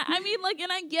 yeah, I mean, like,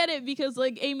 and I get it because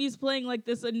like Amy's playing like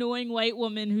this annoying white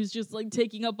woman who's just like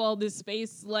taking up all this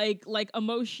space, like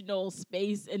emotional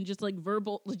space and just like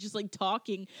verbal, just like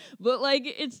talking. But like,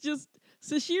 it's just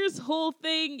Sashir's whole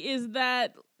thing is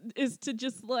to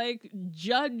just like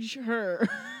judge her.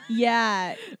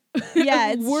 Yeah,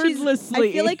 it's wordlessly.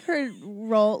 I feel like her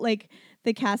role, like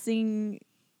the casting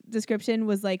description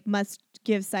was like must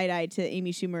give side eye to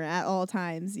Amy Schumer at all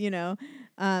times,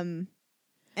 and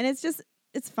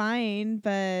it's fine,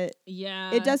 but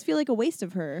it does feel like a waste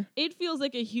of her. It feels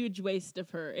like a huge waste of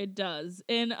her. It does.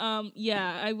 And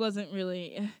I wasn't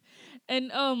really,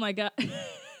 and oh my god.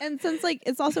 And since like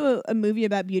it's also a movie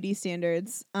about beauty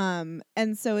standards, and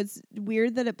so it's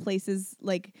weird that it places,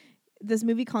 like, this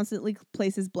movie constantly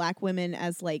places black women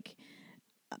as like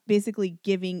basically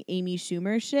giving Amy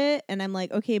Schumer shit, and I'm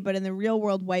like, okay, but in the real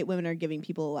world, white women are giving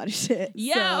people a lot of shit.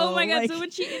 Yeah, so, oh my god. Like, so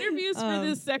when she interviews for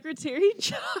this secretary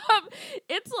job,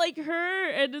 it's like her,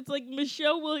 and it's like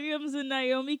Michelle Williams and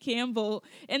Naomi Campbell,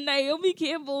 and Naomi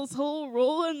Campbell's whole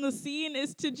role in the scene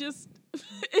is to just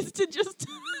is to just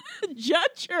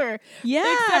judge her.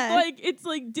 Yeah. Except like it's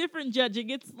like different judging.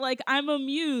 It's like I'm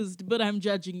amused, but I'm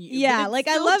judging you. Yeah, like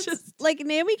I love like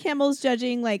Naomi Campbell's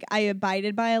judging. Like I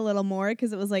abided by a little more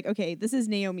because it was like, okay, this is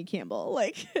Naomi Campbell.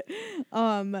 Like,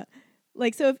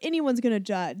 like so if anyone's gonna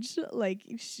judge, like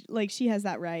she has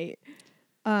that right.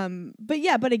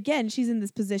 But again, she's in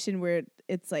this position where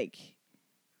it's like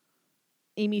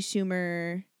Amy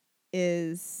Schumer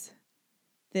is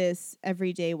this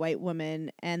everyday white woman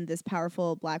and this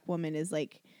powerful black woman is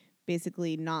like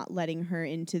basically not letting her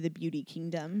into the beauty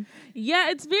kingdom.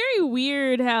 Yeah, it's very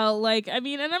weird how like I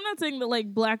mean, and I'm not saying that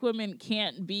like black women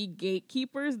can't be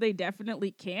gatekeepers. They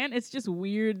definitely can. It's just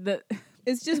weird that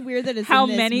it's how in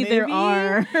this many movie. There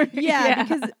are. Yeah,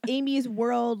 because Amy's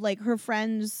world, like her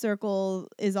friends circle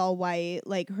is all white,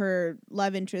 like her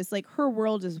love interest, like her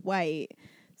world is white.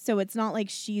 So it's not like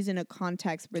she's in a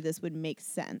context where this would make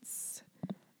sense.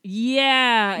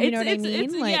 Yeah, you know what I mean?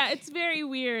 It's very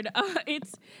weird.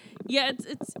 It's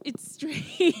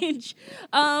strange.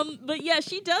 But yeah,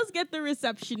 she does get the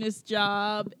receptionist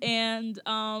job, and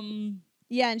and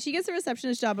she gets the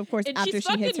receptionist job, of course, and after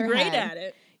she hits her great head. at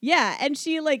it. Yeah, and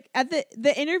she like at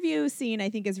the interview scene, I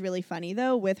think is really funny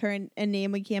though, with her and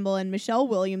Naomi Campbell, and Michelle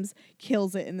Williams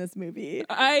kills it in this movie.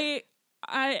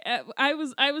 I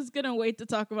was gonna wait to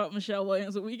talk about Michelle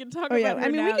Williams, but we can talk about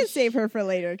her now. We can save her for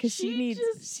later because she's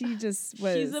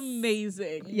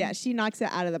amazing. Yeah, she knocks it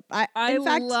out of the. I in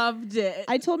fact, loved it.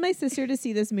 I told my sister to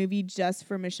see this movie just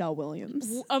for Michelle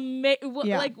Williams.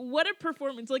 Like what a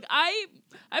performance! Like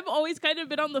I've always kind of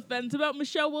been on the fence about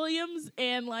Michelle Williams,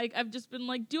 and like I've just been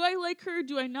like, do I like her?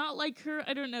 Do I not like her?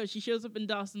 I don't know. She shows up in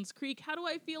Dawson's Creek. How do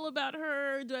I feel about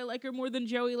her? Do I like her more than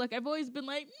Joey? Like I've always been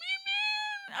like,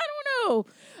 I don't know.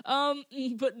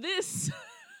 But this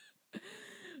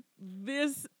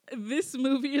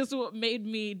movie is what made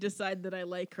me decide that I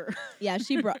like her. Yeah,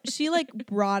 she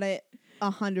brought it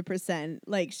 100%.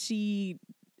 Like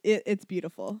it's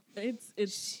beautiful.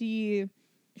 She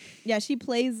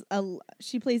plays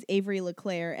Avery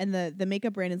LeClaire, and the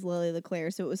makeup brand is Lily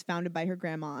LeClaire, so it was founded by her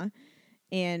grandma,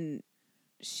 and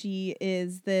she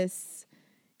is this,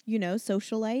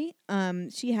 socialite.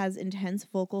 She has intense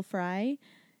vocal fry.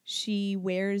 She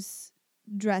wears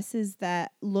dresses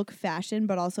that look fashion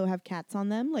but also have cats on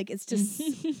them. Like it's just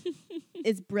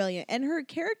it's brilliant. And her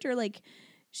character, like,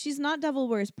 she's not Devil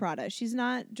Wears Prada. She's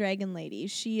not Dragon Lady.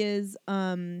 She is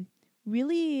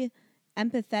really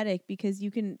empathetic because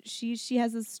she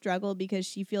has a struggle because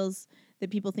she feels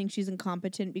that people think she's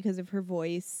incompetent because of her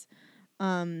voice.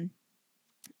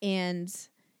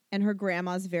 And her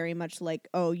grandma's very much like,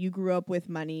 oh, you grew up with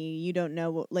money. You don't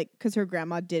know what, like, because her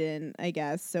grandma didn't, I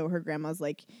guess. So her grandma's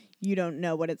like, you don't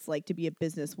know what it's like to be a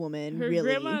businesswoman. Her really.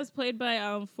 grandma is played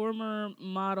by former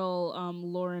model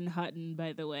Lauren Hutton,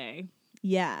 by the way.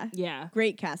 Yeah. Yeah.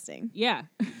 Great casting. Yeah.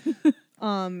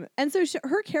 And so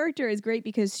her character is great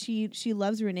because she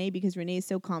loves Renee because Renee is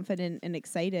so confident and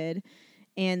excited,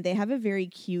 and they have a very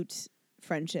cute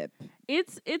friendship.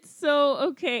 It's so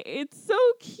okay. It's so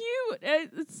cute.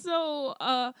 It's so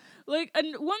like,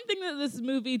 and one thing that this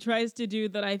movie tries to do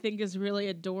that I think is really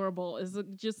adorable is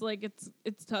just like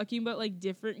it's talking about like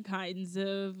different kinds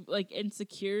of like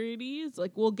insecurities.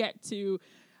 Like we'll get to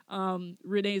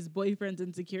Renee's boyfriend's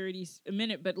insecurities a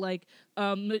minute, but like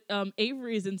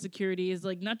Avery's insecurity is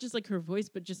like not just like her voice,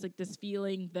 but just like this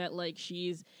feeling that like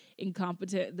she's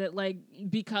incompetent, that like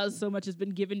because so much has been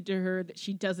given to her that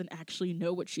she doesn't actually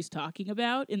know what she's talking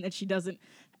about, and that she doesn't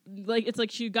like, it's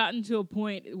like she gotten to a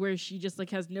point where she just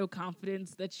like has no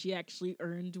confidence that she actually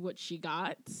earned what she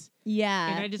got.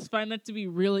 Yeah. And I just find that to be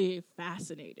really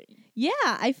fascinating. Yeah,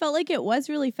 I felt like it was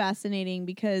really fascinating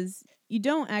because you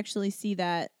don't actually see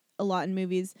that a lot in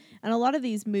movies, and a lot of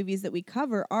these movies that we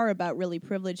cover are about really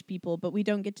privileged people, but we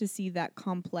don't get to see that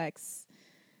complex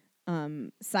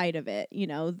side of it,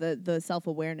 the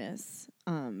self-awareness.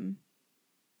 And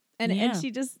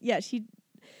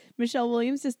Michelle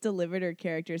Williams just delivered her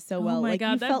character so well. Oh my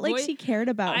God, you felt like she cared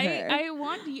about her.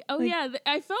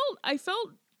 I felt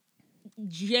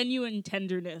genuine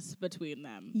tenderness between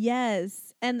them.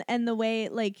 Yes. And the way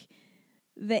like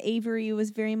the Avery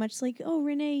was very much like, oh,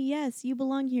 Renee, yes, you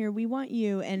belong here. We want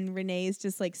you. And Renee is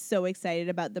just like so excited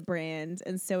about the brand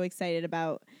and so excited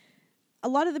about a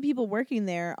lot of the people working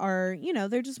there are,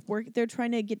 they're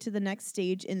trying to get to the next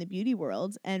stage in the beauty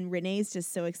world. And Renee's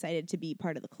just so excited to be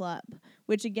part of the club,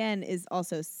 which again is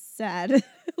also sad.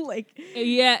 Like,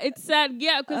 yeah, it's sad.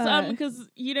 Yeah, because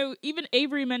even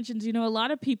Avery mentions, a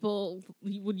lot of people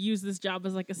would use this job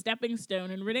as like a stepping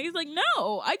stone, and Renee's like,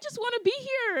 no, I just want to be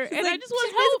here, and I just want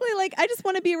to help. Basically, like, I just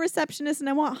want to be a receptionist, and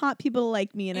I want hot people to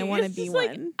like me, and I want to be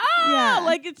like, one. Yeah,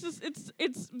 like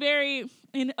it's very,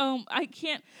 and I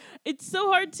can't. It's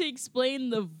so hard to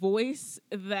explain the voice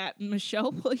that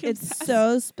Michelle Williams. It's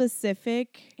so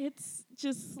specific. It's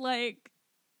just like.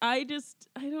 I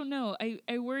don't know.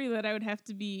 I worry that I would have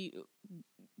to be.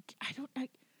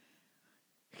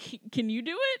 Can you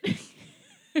do it?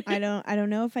 I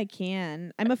don't know if I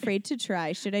can. I'm afraid to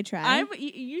try. Should I try?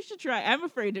 You should try. I'm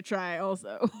afraid to try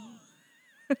also.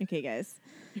 Okay, guys.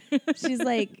 She's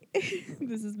like,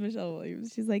 this is Michelle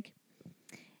Williams. She's like,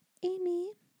 Amy,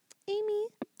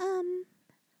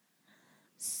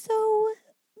 so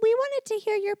we wanted to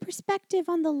hear your perspective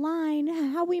on the line,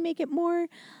 how we make it more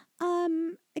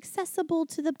accessible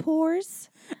to the poors.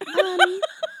 I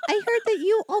heard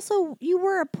that you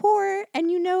were a poor and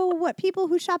you know what people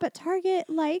who shop at Target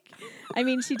like. I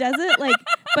mean, she does it like,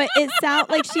 but it sounds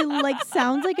like she like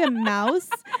sounds like a mouse,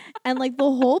 and like the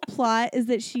whole plot is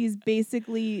that she's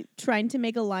basically trying to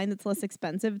make a line that's less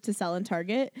expensive to sell in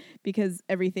Target because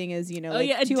everything is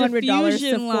 $200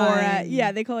 Sephora. Line.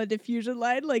 Yeah, they call it diffusion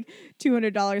line, like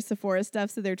 $200 Sephora stuff.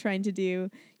 So they're trying to do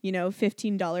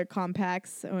 $15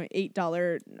 compacts or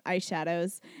 $8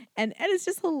 eyeshadows, and it's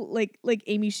just like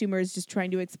Amy Schumer is just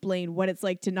trying to explain what it's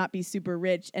like to not be super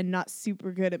rich and not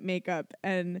super good at makeup,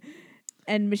 and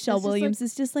Michelle Williams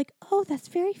is just like, oh, that's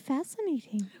very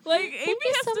fascinating. Like Amy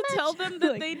has to tell them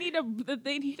that they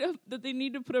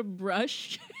need to put a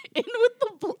brush in with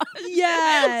the blush.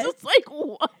 Yeah, it's just like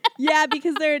what? Yeah,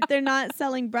 because they're not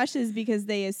selling brushes because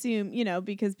they assume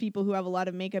because people who have a lot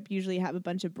of makeup usually have a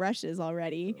bunch of brushes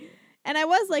already. And I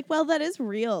was like, well, that is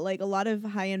real. Like a lot of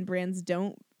high-end brands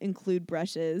don't include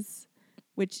brushes,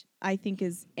 which I think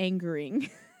is angering.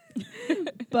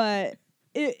 But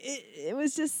it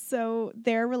was just so,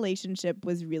 their relationship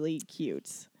was really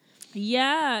cute.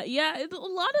 Yeah. A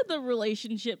lot of the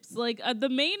relationships, like the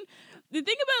thing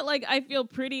about like I Feel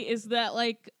Pretty is that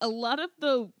like a lot of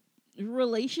the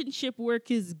relationship work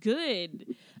is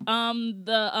good. Her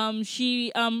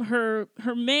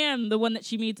man, the one that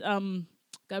she meets,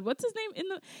 God, what's his name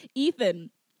Ethan.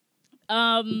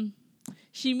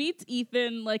 She meets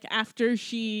Ethan like after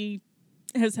she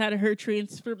has had her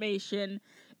transformation,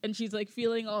 and she's like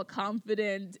feeling all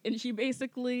confident, and she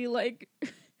basically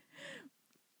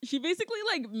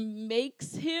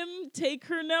makes him take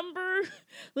her number.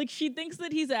 Like she thinks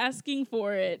that he's asking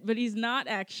for it, but he's not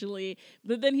actually.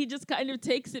 But then he just kind of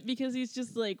takes it because he's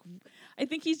just like, I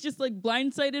think he's just like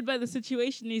blindsided by the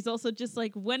situation. He's also just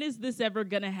like, when is this ever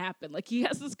gonna happen? Like he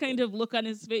has this kind of look on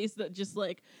his face that just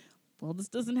like, well, this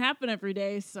doesn't happen every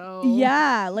day, so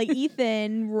yeah, like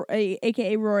Ethan,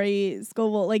 aka Rory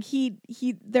Scovel, like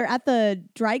they're at the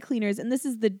dry cleaners, and this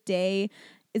is the day.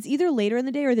 It's either later in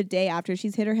the day or the day after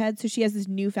she's hit her head, so she has this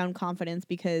newfound confidence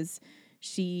because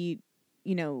she,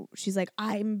 she's like,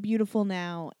 I'm beautiful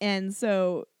now, and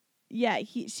so yeah,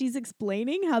 she's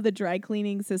explaining how the dry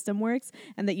cleaning system works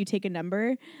and that you take a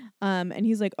number, and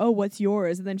he's like, oh, what's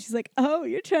yours? And then she's like, oh,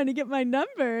 you're trying to get my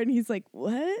number, and he's like,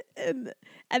 what? And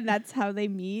that's how they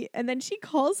meet. And then she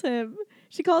calls him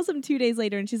 2 days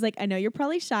later, and she's like, I know you're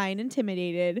probably shy and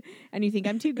intimidated and you think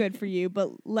I'm too good for you, but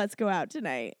let's go out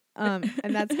tonight. And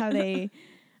that's how they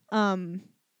and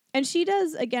she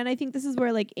does, again, I think this is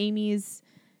where like Amy's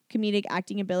comedic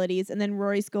acting abilities, and then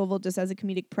Rory Scovel just as a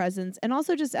comedic presence, and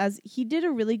also just as he did a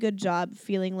really good job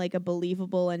feeling like a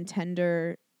believable and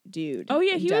tender dude. Oh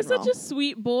yeah, he was such a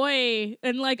sweet boy,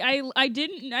 and like I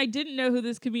didn't know who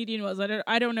this comedian was.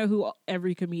 I don't know who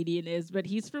every comedian is, but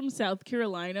he's from South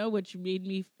Carolina, which made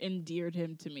me endeared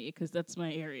him to me because that's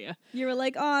my area. You were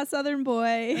like, oh, Southern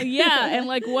boy. Yeah, and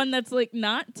like one that's like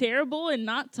not terrible and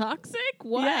not toxic.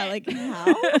 What? Yeah, like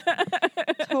how?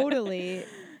 Totally.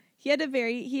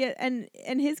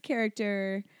 And his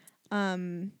character,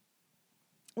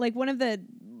 like one of the,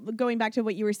 going back to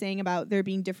what you were saying about there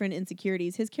being different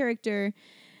insecurities, his character,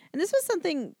 and this was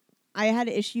something I had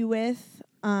an issue with,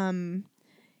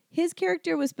 his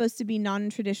character was supposed to be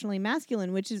non-traditionally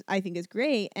masculine, which I think is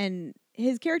great, and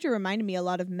his character reminded me a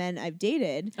lot of men I've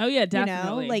dated. Oh yeah,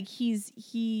 definitely. Like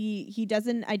he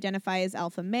doesn't identify as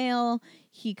alpha male.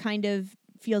 He kind of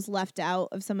feels left out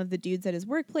of some of the dudes at his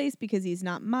workplace because he's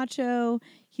not macho.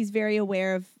 He's very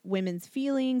aware of women's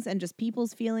feelings and just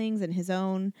people's feelings and his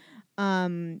own.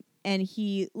 And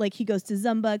he goes to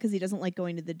Zumba because he doesn't like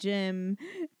going to the gym.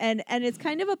 And it's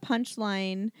kind of a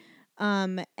punchline.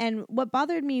 And what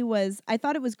bothered me was I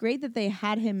thought it was great that they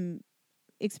had him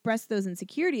express those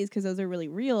insecurities because those are really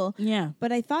real. Yeah.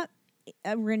 But I thought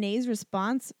Renee's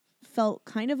response felt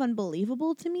kind of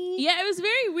unbelievable to me. Yeah, it was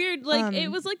very weird. Like, it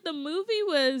was like the movie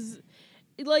was...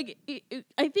 Like,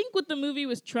 I think what the movie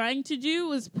was trying to do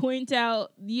was point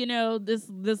out, you know, this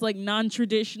like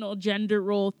non-traditional gender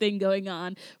role thing going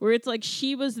on, where it's like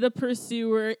she was the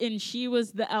pursuer and she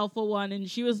was the alpha one and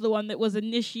she was the one that was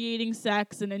initiating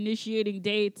sex and initiating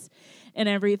dates and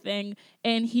everything,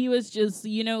 and he was just,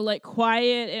 you know, like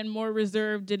quiet and more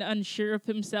reserved and unsure of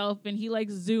himself, and he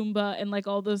likes Zumba and like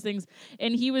all those things,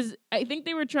 and I think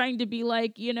they were trying to be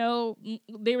like, you know,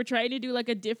 they were trying to do like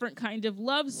a different kind of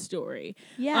love story.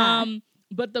 Yeah.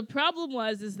 But the problem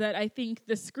is that I think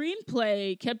the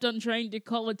screenplay kept on trying to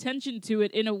call attention to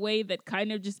it in a way that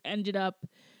kind of just ended up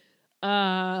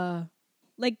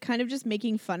like kind of just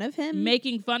making fun of him.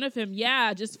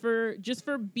 Yeah, just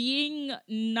for being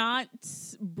not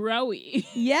broy.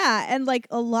 Yeah, and like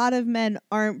a lot of men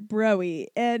aren't broy,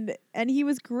 and he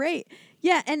was great.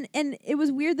 Yeah, and it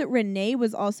was weird that Renee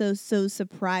was also so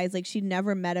surprised. Like, she'd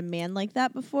never met a man like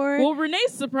that before. Well,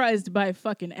 Renee's surprised by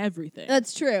fucking everything.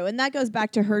 That's true, and that goes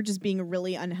back to her just being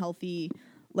really unhealthy.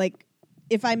 Like,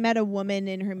 if I met a woman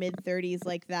in her mid-30s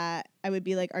like that, I would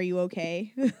be like, "Are you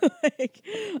okay?" Like,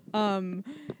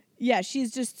 yeah,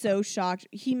 she's just so shocked.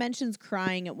 He mentions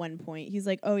crying at one point. He's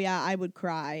like, "Oh yeah, I would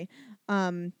cry."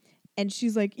 And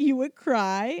she's like, "You would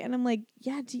cry?" And I'm like,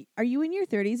 "Yeah, are you in your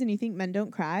 30s and you think men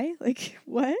don't cry? Like,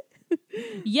 what?"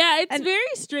 Yeah, it's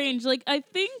very strange. Like, I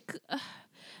think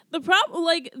the problem,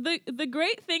 like, the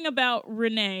great thing about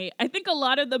Renee, I think a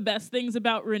lot of the best things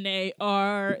about Renee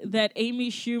are that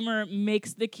Amy Schumer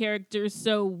makes the character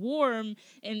so warm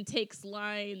and takes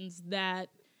lines that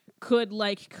could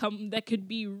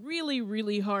be really,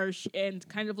 really harsh and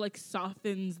kind of like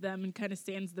softens them and kind of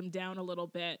sands them down a little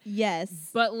bit.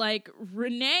 Yes. But like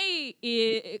Renee,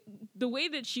 the way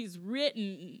that she's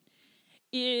written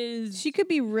is... She could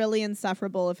be really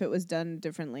insufferable if it was done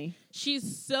differently.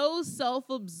 She's so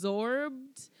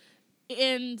self-absorbed,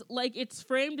 and like it's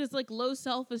framed as like low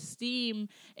self-esteem,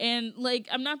 and like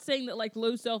I'm not saying that like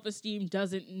low self-esteem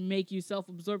doesn't make you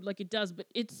self-absorbed, like it does, but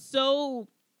it's so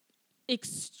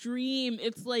extreme.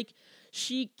 It's like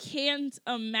she can't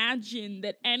imagine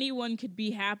that anyone could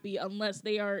be happy unless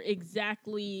they are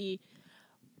exactly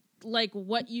like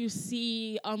what you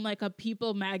see on like a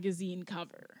People magazine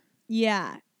cover.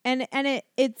 Yeah. And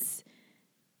it's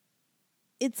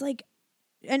like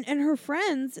and her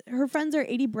friends are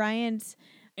Aidy Bryant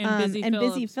and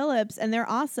Busy Phillips, and they're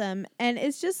awesome. And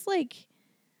it's just like,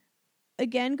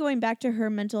 again, going back to her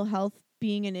mental health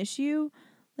being an issue,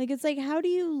 like, it's like, how do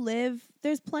you live?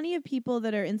 There's plenty of people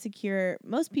that are insecure.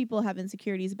 Most people have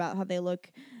insecurities about how they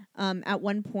look at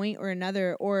one point or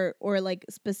another, or like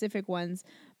specific ones.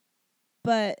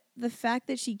 But the fact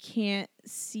that she can't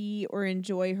see or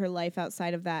enjoy her life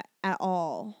outside of that at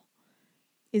all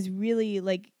is really,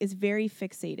 like, is very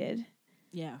fixated.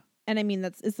 Yeah. And I mean,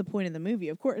 it's the point of the movie,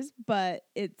 of course, but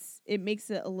it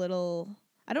makes it a little...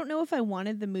 I don't know if I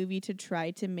wanted the movie to try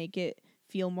to make it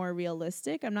feel more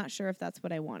realistic. I'm not sure if that's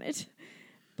what I wanted.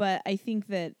 But I think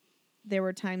that there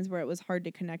were times where it was hard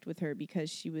to connect with her because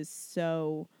she was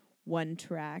so one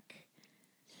track.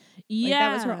 Yeah. Like,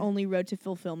 that was her only road to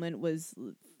fulfillment, was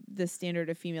the standard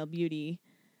of female beauty.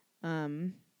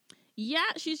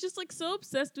 Yeah, she's just like so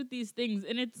obsessed with these things.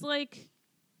 And it's like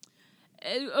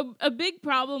a big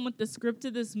problem with the script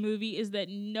of this movie is that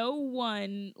no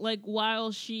one, like,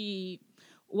 while she's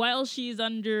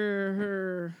under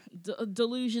her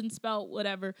delusion spell,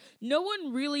 whatever, no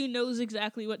one really knows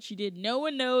exactly what she did. No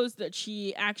one knows that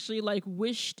she actually, like,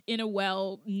 wished in a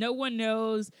well. No one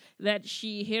knows that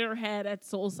she hit her head at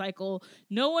SoulCycle.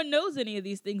 No one knows any of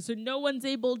these things. So no one's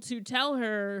able to tell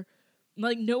her,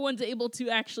 like, no one's able to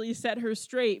actually set her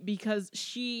straight because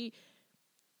she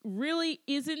really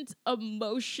isn't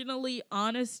emotionally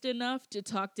honest enough to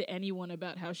talk to anyone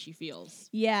about how she feels.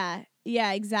 Yeah,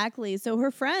 exactly. So her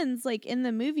friends, like, in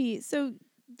the movie, so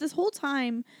this whole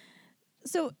time,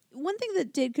 so one thing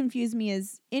that did confuse me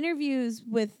is interviews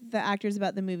with the actors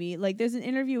about the movie. Like, there's an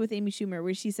interview with Amy Schumer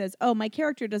where she says, "Oh, my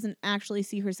character doesn't actually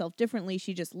see herself differently.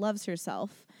 She just loves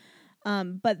herself."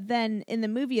 But then in the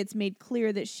movie, it's made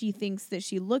clear that she thinks that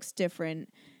she looks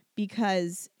different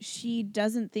because she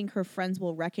doesn't think her friends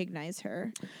will recognize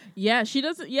her. Yeah, she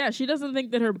doesn't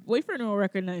think that her boyfriend will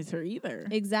recognize her either.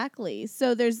 Exactly.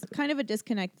 So there's kind of a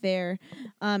disconnect there.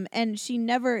 And she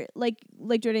never, like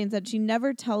Jordan said, she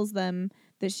never tells them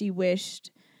that she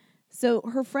wished. So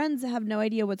her friends have no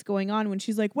idea what's going on when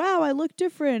she's like, "Wow, I look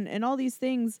different," and all these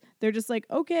things. They're just like,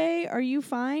 "Okay, are you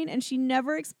fine?" And she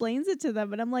never explains it to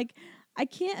them. And I'm like, I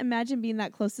can't imagine being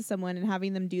that close to someone and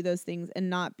having them do those things and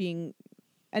not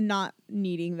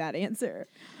needing that answer.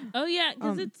 Oh yeah,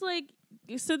 because it's like,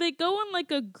 so they go on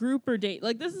like a grouper date.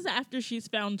 Like this is after she's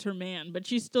found her man, but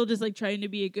she's still just like trying to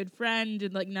be a good friend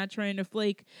and like not trying to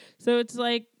flake. So it's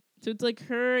like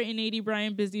her and Aidy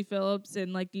Bryant, Busy Phillips,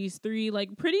 and like these three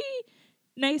like pretty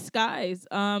nice guys.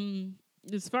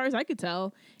 As far as I could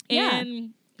tell,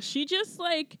 and she just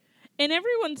like, and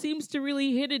everyone seems to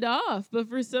really hit it off, but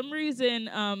for some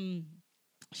reason,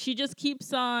 she just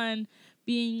keeps on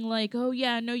being like, oh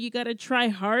yeah, no, you gotta try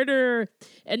harder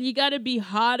and you gotta be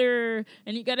hotter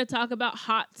and you gotta talk about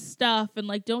hot stuff and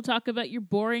like don't talk about your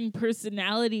boring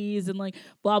personalities and like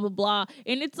blah blah blah.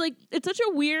 And it's like it's such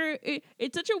a weird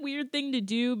thing to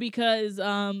do because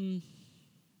I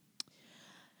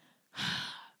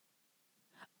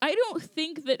don't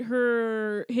think that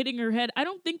her hitting her head, I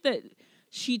don't think that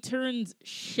she turns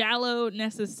shallow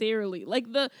necessarily. I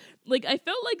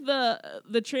felt like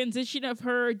the transition of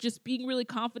her just being really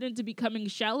confident to becoming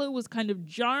shallow was kind of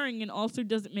jarring and also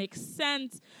doesn't make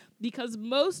sense because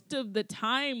most of the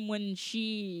time when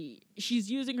she's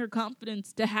using her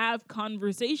confidence to have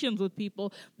conversations with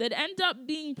people that end up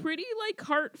being pretty like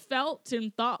heartfelt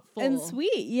and thoughtful and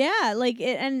sweet. Yeah, like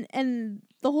it, and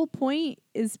the whole point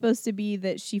is supposed to be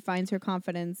that she finds her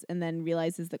confidence and then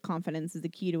realizes that confidence is the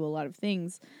key to a lot of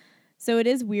things. So it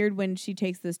is weird when she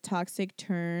takes this toxic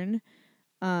turn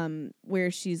where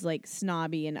she's like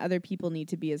snobby and other people need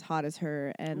to be as hot as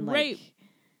her and like right.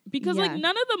 Because like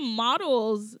none of the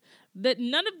models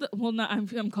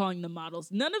I'm calling them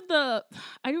models. None of the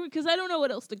because I don't know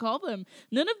what else to call them.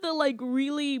 None of the like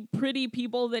really pretty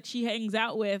people that she hangs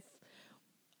out with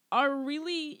are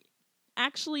really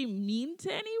actually mean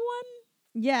to anyone.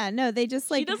 Yeah, no, they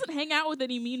just like she doesn't hang out with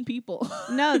any mean people.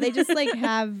 No, they just like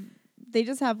have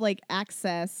like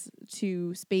access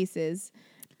to spaces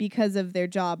because of their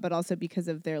job, but also because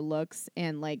of their looks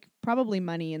and like probably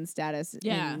money and status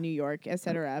in New York,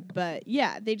 etc. But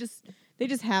yeah, they just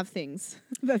have things.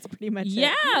 That's pretty much it.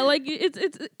 Yeah, like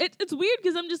it's weird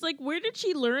because I'm just like, where did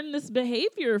she learn this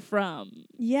behavior from?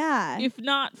 Yeah, if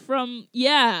not from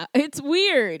it's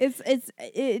weird.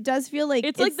 It does feel like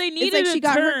it's like they needed it's like she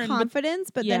got turn, her confidence,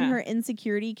 but then her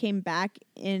insecurity came back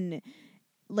in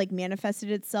like manifested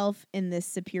itself in this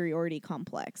superiority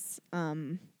complex.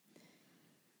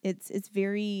 It's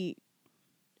very,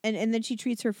 and then she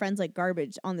treats her friends like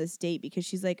garbage on this date because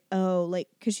she's like, oh, like,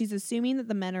 because she's assuming that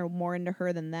the men are more into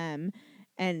her than them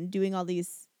and doing all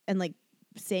these and like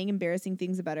saying embarrassing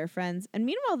things about her friends. And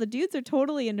meanwhile, the dudes are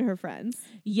totally into her friends.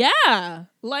 Yeah.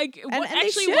 Like, and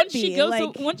actually, once she goes,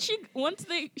 like, once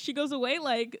she goes away,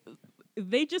 like,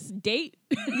 they just date.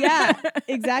 Yeah,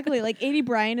 exactly. Like Aidy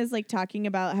Bryant is like talking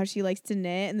about how she likes to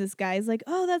knit, and this guy's like,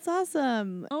 "Oh, that's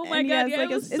awesome!" Oh my god, yeah,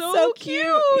 it's so cute.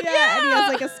 Yeah, and he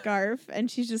has like a scarf,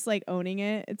 and she's just like owning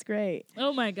it. It's great.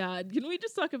 Oh my god, can we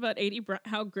just talk about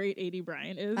how great Aidy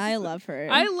Bryant is? I love her.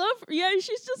 Yeah,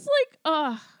 she's just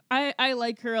like, I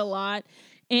like her a lot.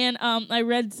 And I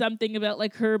read something about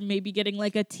like her maybe getting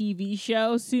like a TV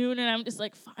show soon, and I'm just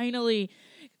like, finally.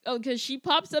 Oh, because she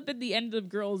pops up at the end of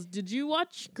Girls. Did you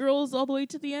watch Girls all the way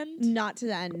to the end? Not to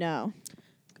the end, no.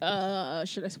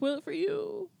 Should I spoil it for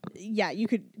you? Yeah, you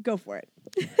could go for it.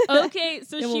 Okay,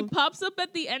 so she pops up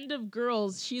at the end of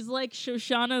Girls. She's like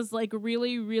Shoshana's like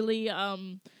really, really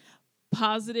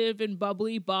positive and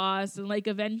bubbly boss, and like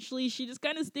eventually she just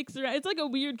kind of sticks around. It's like a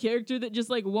weird character that just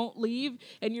like won't leave,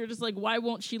 and you're just like, why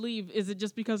won't she leave? Is it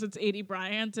just because it's Aidy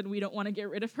Bryant and we don't want to get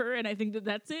rid of her? And I think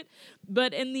that's it.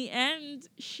 But in the end,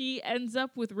 she ends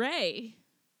up with Ray.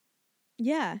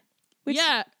 Yeah.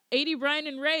 Aidy Bryant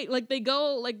and Ray, like they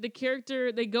go, like the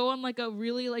character, they go on like a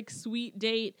really like sweet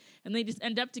date and they just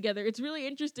end up together. It's really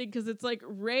interesting because it's like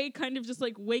Ray kind of just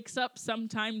like wakes up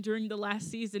sometime during the last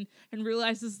season and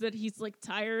realizes that he's like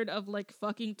tired of like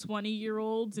fucking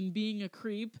 20-year-olds and being a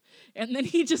creep. And then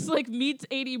he just like meets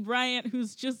Aidy Bryant,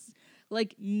 who's just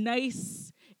like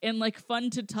nice and like fun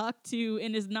to talk to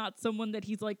and is not someone that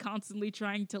he's like constantly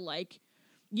trying to like,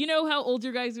 you know how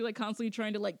older guys are like constantly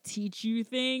trying to like teach you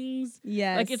things?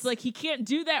 Yes. Like it's like he can't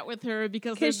do that with her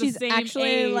because they're the she's same actually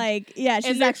age. Like, yeah,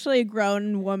 she's actually a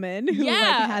grown woman who like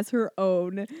has her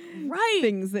own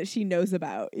things that she knows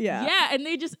about. Yeah. Yeah, and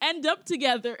they just end up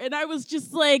together. And I was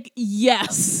just like,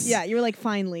 yes. Yeah, you were like,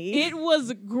 finally. It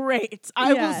was great.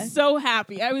 I was so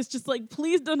happy. I was just like,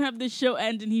 please don't have this show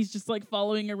end and he's just like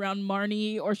following around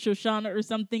Marnie or Shoshana or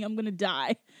something. I'm gonna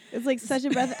die. It's like such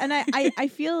a breath. And I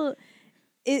feel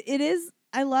it is.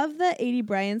 I love that Aidy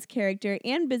Bryant's character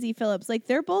and Busy Phillips, like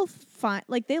they're both fine.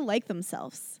 Like they like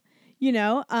themselves, you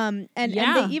know? And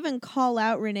they even call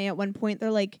out Renee at one point.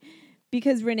 They're like,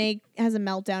 because Renee has a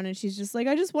meltdown and she's just like,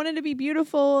 I just wanted to be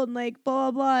beautiful and like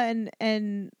blah blah blah,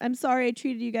 and I'm sorry I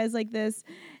treated you guys like this.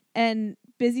 And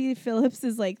Busy Phillips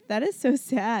is like, that is so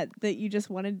sad that you just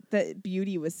wanted that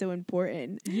beauty was so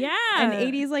important. Yeah. And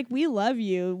 80's like, we love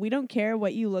you. We don't care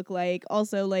what you look like.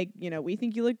 Also, like, you know, we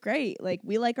think you look great. Like,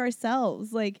 we like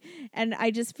ourselves. Like, and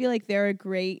I just feel like they're a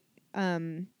great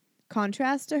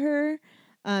contrast to her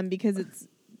because it's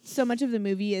so much of the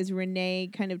movie is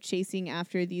Renee kind of chasing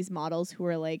after these models who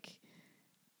are like,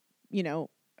 you know,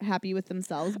 happy with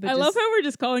themselves. But I love how we're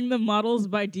just calling them models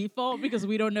by default because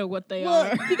we don't know what they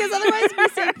are. Because otherwise we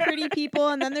say pretty people,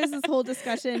 and then there's this whole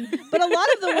discussion. But a lot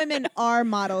of the women are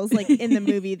models, like in the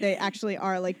movie. They actually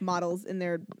are like models in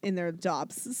their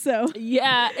jobs. So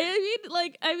yeah,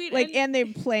 and they're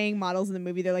playing models in the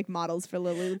movie. They're like models for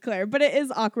Lily Leclerc. But it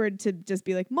is awkward to just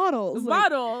be like models,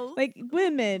 like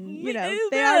women. You know,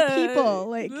 they are people.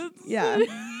 Like yeah.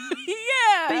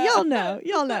 Yeah, but y'all know.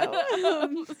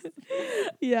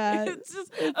 Yeah, it's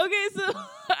just okay. So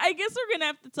I guess we're gonna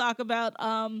have to talk about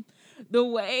the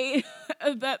way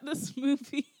that this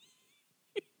movie.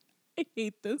 I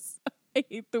hate this. I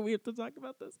hate that we have to talk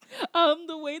about this.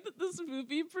 The way that this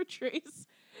movie portrays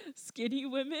skinny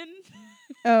women.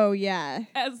 Oh yeah,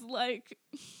 as like.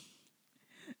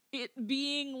 It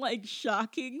being like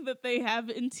shocking that they have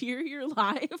interior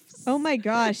lives. Oh my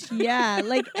gosh, yeah.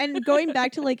 Like, and going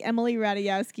back to like Emily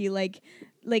Ratajkowski,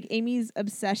 like Amy's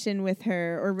obsession with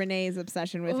her or Renee's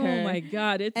obsession with her. Oh my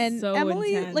god, it's and so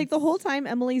Emily, intense. like the whole time,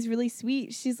 Emily's really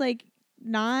sweet. She's like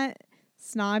not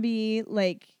snobby,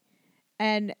 like,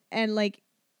 and like.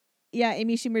 Yeah,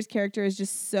 Amy Schumer's character is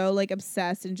just so like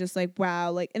obsessed and just like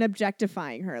wow, like and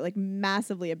objectifying her, like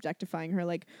massively objectifying her.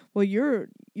 Like, well, you're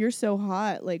so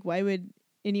hot. Like, why would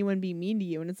anyone be mean to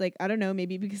you? And it's like, I don't know,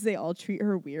 maybe because they all treat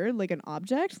her weird, like an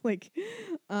object. Like,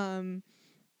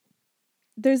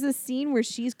 there's a scene where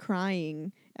she's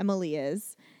crying, Emily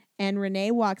is, and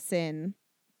Renee walks in,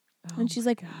 and she's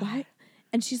like, why?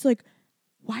 And she's like,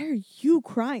 why are you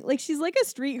crying? Like, she's like a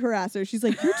street harasser. She's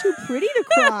like, you're too pretty to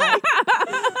cry.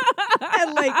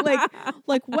 And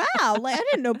like, wow, like I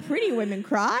didn't know pretty women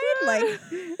cried. Like,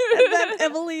 and then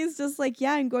Emily's just like,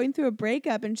 yeah, I'm going through a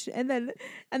breakup, and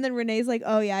then Renee's like,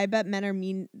 oh yeah, I bet men are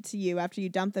mean to you after you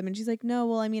dump them, and she's like, no,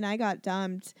 well, I mean, I got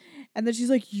dumped, and then she's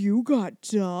like, you got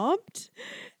dumped.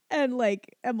 And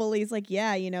like Emily's like,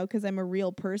 yeah, you know, because I'm a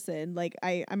real person. Like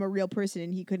I'm a real person,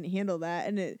 and he couldn't handle that.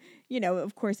 And it, you know,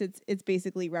 of course, it's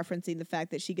basically referencing the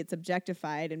fact that she gets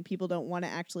objectified, and people don't want to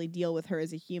actually deal with her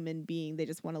as a human being. They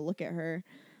just want to look at her,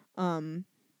 and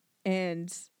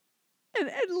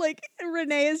like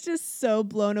Renee is just so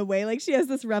blown away. Like she has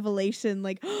this revelation,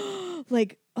 like,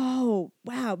 like, oh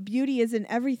wow, beauty isn't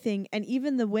everything, and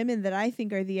even the women that I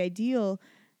think are the ideal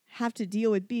have to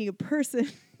deal with being a person.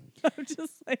 I'm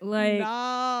just like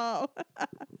no.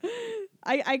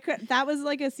 I could. That was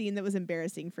like a scene that was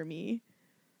embarrassing for me.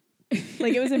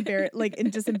 Like it was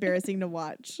and just embarrassing to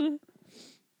watch.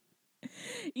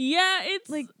 Yeah, it's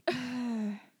like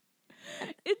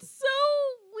it's so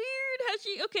weird how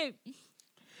she. Okay,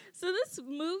 so this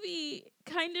movie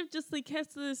kind of just like has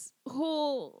this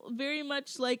whole very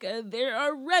much like there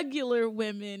are regular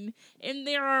women and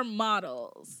there are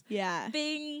models. Yeah.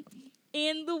 Thing.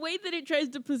 And the way that it tries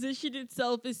to position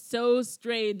itself is so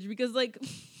strange because, like,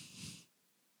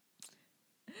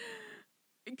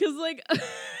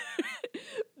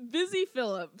 Busy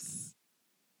Phillips,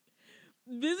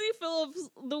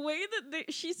 the way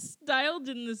that she's styled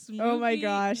in this movie. Oh my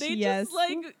gosh, they yes. just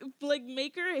like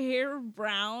make her hair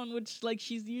brown, which like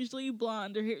she's usually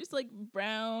blonde. Her hair's like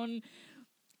brown.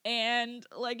 And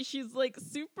like she's like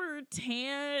super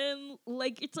tan,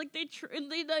 like it's like they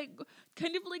like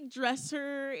kind of like dress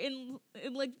her in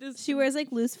like this. She wears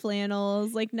like loose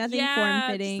flannels, like nothing form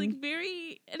fitting, like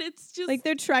very, and it's just like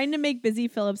they're trying to make Busy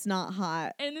Phillips not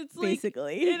hot, and it's like,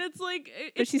 basically, and it's like,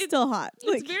 but she's still hot.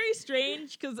 It's very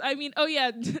strange because I mean, oh yeah,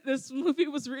 this movie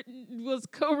was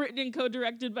co-written and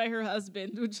co-directed by her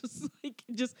husband, which is like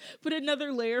just put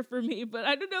another layer for me. But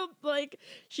I don't know, like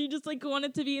she just like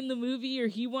wanted to be in the movie, or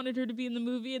he wanted her to be in the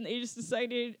movie, and they just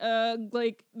decided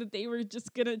like that they were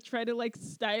just gonna try to like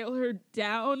style her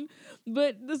down.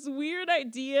 But this weird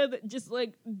idea that just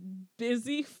like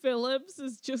Busy Phillips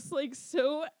is just like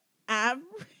so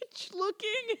average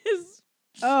looking is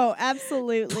oh,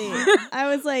 absolutely.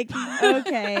 I was like,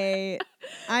 okay,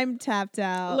 I'm tapped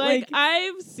out. Like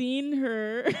I've seen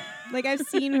her. Like I've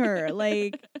seen her.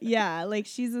 Like yeah, like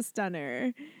she's a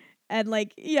stunner. And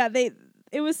like yeah,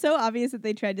 it was so obvious that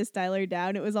they tried to style her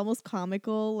down. It was almost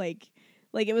comical, like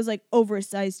it was like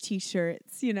oversized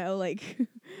t-shirts, you know, like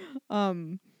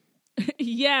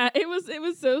yeah, it was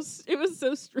so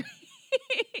strange.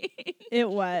 It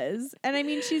was. And I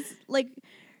mean, she's like,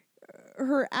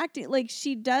 her acting, like,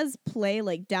 she does play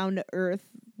like down to earth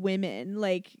women,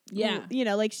 like, Yeah. you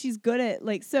know, like, she's good at,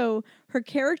 like, so her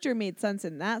character made sense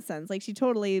in that sense. Like, she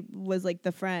totally was like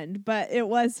the friend, but it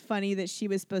was funny that she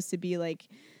was supposed to be like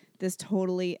this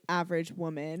totally average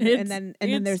woman, and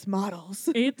then there's models.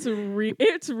 It's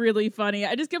really funny.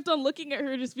 I just kept on looking at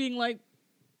her, just being like,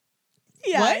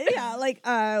 what? Yeah, like,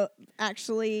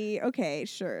 actually, okay,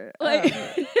 sure. Like,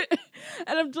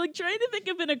 and I'm like trying to think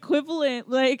of an equivalent,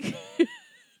 like,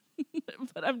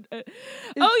 but I'm. Oh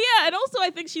yeah, and also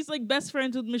I think she's like best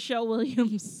friends with Michelle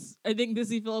Williams. I think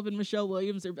Busy Phillip and Michelle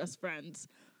Williams are best friends.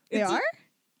 They are?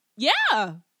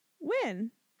 Yeah.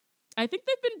 When? I think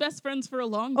they've been best friends for a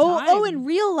long time. Oh, in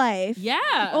real life.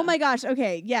 Yeah. Oh my gosh.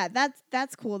 Okay. Yeah,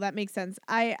 that's cool. That makes sense.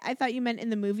 I thought you meant in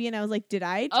the movie, and I was like, did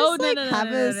I just have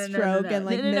a stroke and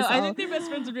like miss I all? think they're best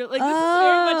friends in real life. Like, this is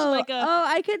very much like a. Oh,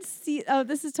 I could see. Oh,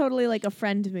 this is totally like a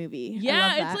friend movie.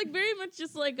 Yeah, it's like very much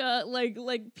just like a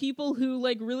like people who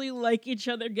like really like each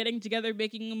other getting together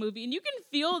making a movie, and you can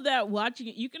feel that watching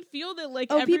it. You can feel that like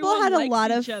people had a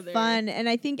lot of other. fun, and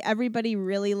I think everybody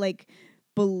really like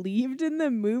believed in the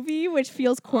movie, which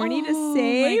feels corny to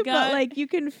say, but like you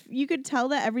could tell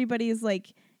that everybody's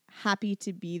like happy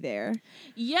to be there.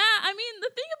 Yeah, I mean the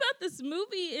thing about this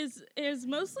movie is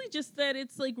mostly just that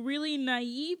it's like really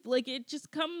naive. Like it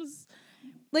just comes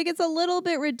like it's a little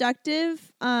bit reductive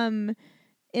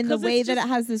in the way that it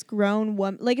has this grown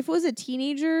woman. Like if it was a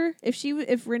teenager,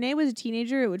 if Renee was a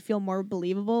teenager, it would feel more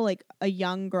believable, like a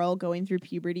young girl going through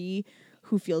puberty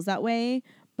who feels that way.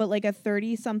 But like a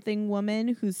 30-something woman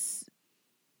who's,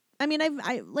 I mean,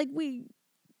 I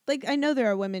know there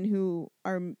are women who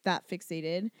are that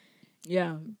fixated.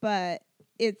 Yeah. But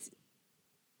it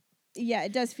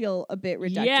does feel a bit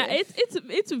reductive. Yeah,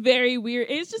 it's very weird.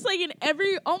 It's just like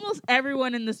almost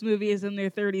everyone in this movie is in their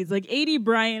 30s. Like Aidy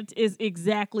Bryant is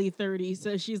exactly 30,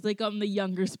 so she's like on the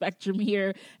younger spectrum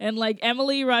here. And like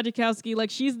Emily Ratajkowski,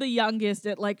 like she's the youngest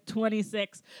at like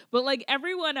 26. But like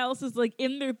everyone else is like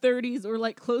in their 30s or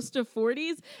like close to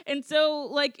 40s. And so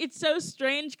like it's so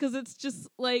strange because it's just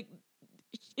like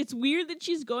it's weird that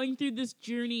she's going through this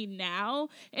journey now.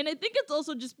 And I think it's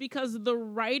also just because the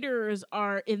writers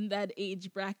are in that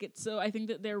age bracket. So I think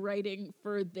that they're writing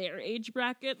for their age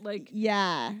bracket. Like,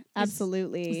 yeah,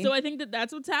 absolutely. So I think that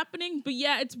that's what's happening. But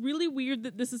yeah, it's really weird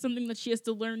that this is something that she has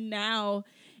to learn now.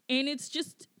 And it's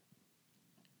just,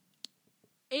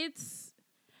 it's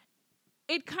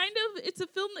a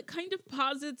film that kind of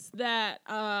posits that,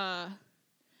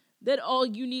 that all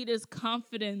you need is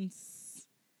confidence.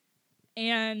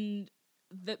 And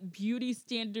that beauty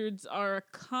standards are a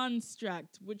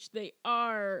construct, which they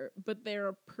are, but they're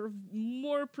a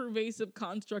more pervasive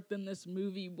construct than this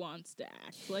movie wants to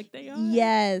act like they are.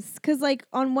 Yes, because like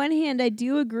on one hand, I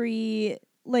do agree.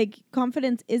 Like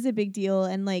confidence is a big deal,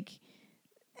 and like,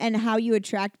 and how you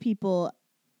attract people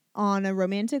on a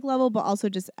romantic level, but also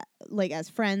just like as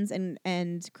friends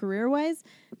and career wise,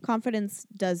 confidence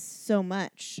does so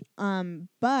much.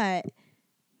 But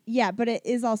it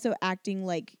is also acting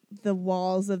like the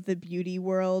walls of the beauty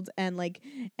world and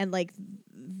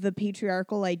the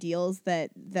patriarchal ideals that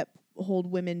hold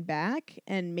women back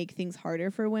and make things harder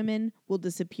for women will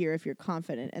disappear if you're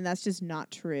confident, and that's just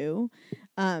not true.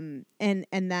 And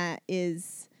that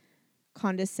is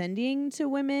condescending to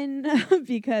women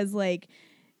because like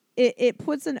it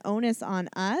puts an onus on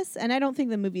us, and I don't think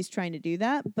the movie's trying to do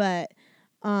that, but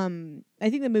I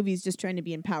think the movie's just trying to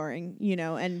be empowering, you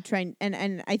know, and trying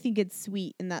and I think it's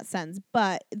sweet in that sense.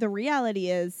 But the reality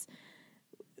is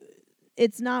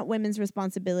it's not women's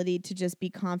responsibility to just be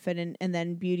confident, and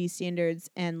then beauty standards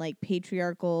and like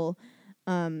patriarchal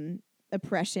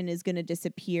oppression is going to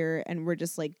disappear and we're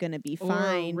just like going to be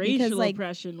fine. Or racial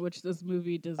oppression, which this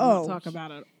movie does not talk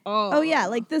about at all. Oh yeah,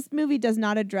 like this movie does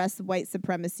not address the white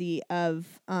supremacy of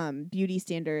beauty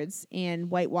standards and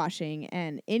whitewashing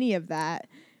and any of that,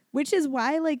 which is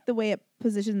why like the way it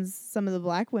positions some of the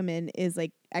black women is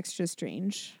like extra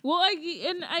strange. Well,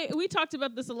 we talked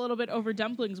about this a little bit over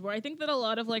Dumplings, where I think that a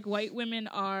lot of like white women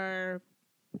are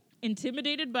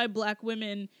intimidated by black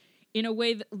women in a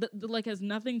way that like has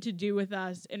nothing to do with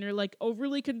us, and are like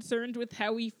overly concerned with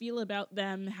how we feel about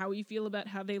them, how we feel about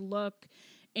how they look,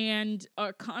 and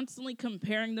are constantly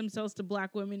comparing themselves to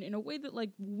black women in a way that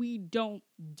like we don't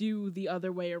do the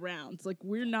other way around. It's like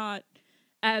we're not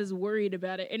as worried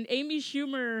about it. And Amy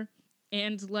Schumer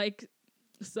and like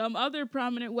some other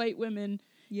prominent white women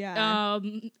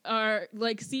are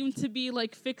like seem to be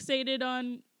like fixated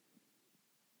on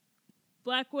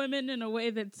black women in a way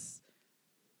that's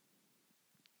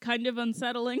kind of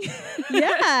unsettling.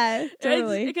 Yeah,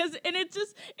 totally. Because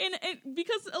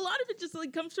a lot of it just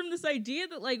like comes from this idea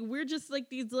that like we're just like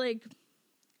these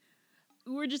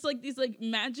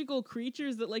magical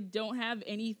creatures that like don't have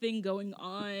anything going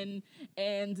on,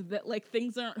 and that like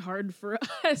things aren't hard for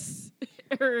us.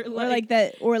 Or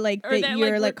that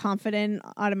you're like confident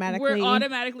automatically. We're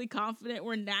automatically confident.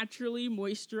 We're naturally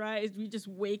moisturized. We just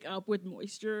wake up with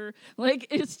moisture. Like,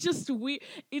 it's just weird.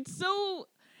 It's so,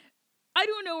 I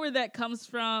don't know where that comes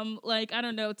from. Like, I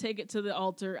don't know. Take it to the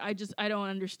altar. I don't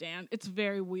understand. It's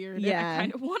very weird. Yeah. And I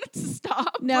kind of want it to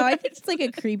stop. No, I think it's like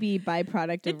a creepy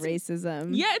byproduct of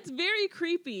racism. Yeah, it's very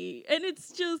creepy. And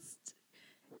it's just...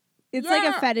 It's like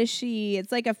a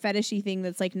fetishy thing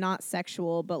that's like not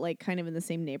sexual, but like kind of in the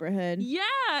same neighborhood. Yeah,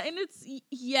 and it's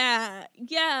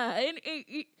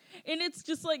and it's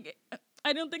just like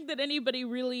I don't think that anybody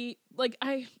really like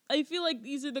I feel like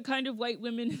these are the kind of white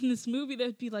women in this movie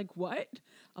that'd be like, what?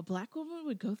 A black woman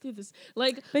would go through this,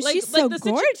 like, but she's so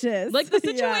gorgeous. Like the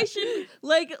situation,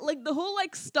 like the whole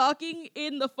like stalking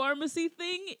in the pharmacy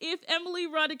thing. If Emily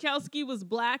Ratajkowski was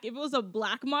black, if it was a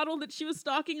black model that she was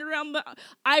stalking around,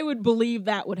 I would believe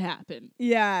that would happen.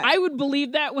 Yeah, I would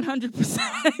believe that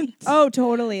 100%. Oh,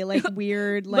 totally. Like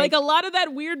weird, like a lot of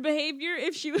that weird behavior.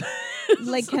 If she was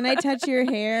like, can I touch your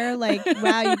hair? Like,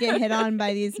 wow, you get hit on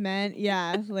by these men.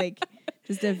 Yeah, like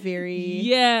just a very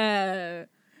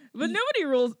But nobody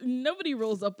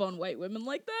rolls up on white women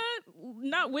like that.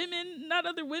 Not women, not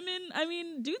other women. I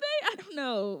mean, do they? I don't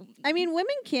know. I mean,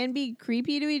 women can be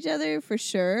creepy to each other for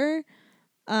sure.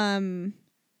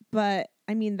 But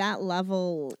I mean, that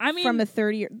level from a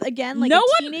 30 again, like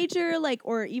teenager, like,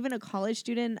 or even a college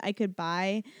student, I could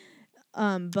buy.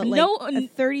 But like a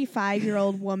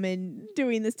 35-year-old woman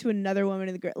doing this to another woman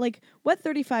in the group, like, what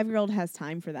 35-year-old has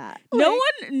time for that? No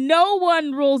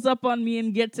one rolls up on me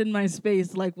and gets in my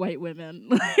space like white women,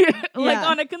 like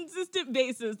on a consistent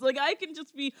basis. Like I can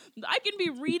be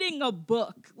reading a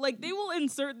book, like they will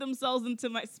insert themselves into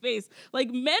my space.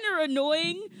 Like men are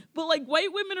annoying, but like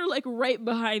white women are like right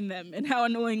behind them in how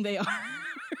annoying they are.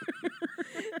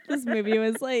 This movie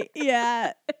was like,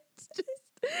 yeah.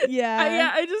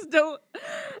 I just don't.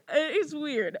 It's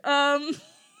weird. But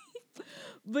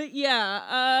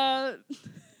yeah.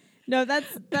 No,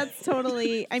 that's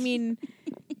totally. I mean,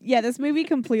 yeah, this movie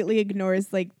completely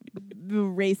ignores like the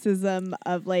racism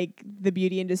of like the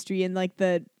beauty industry and like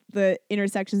the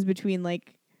intersections between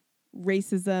like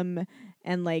racism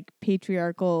and like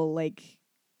patriarchal like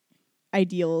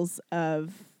ideals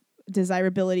of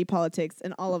desirability politics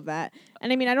and all of that.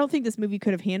 And I mean, I don't think this movie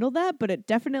could have handled that, but it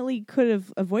definitely could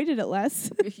have avoided it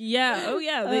less. Yeah. Oh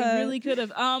yeah, they really could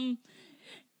have.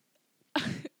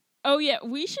 Oh yeah,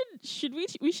 we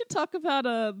should talk about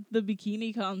the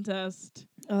bikini contest.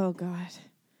 Oh god.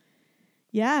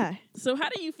 Yeah. So how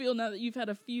do you feel now that you've had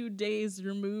a few days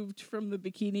removed from the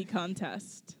bikini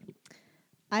contest?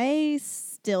 I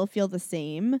still feel the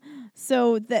same.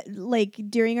 So that like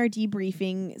during our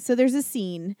debriefing, so there's a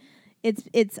scene.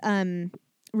 It's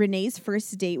Renee's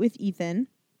first date with Ethan,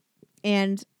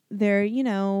 and they're, you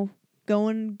know,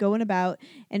 going about,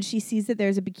 and she sees that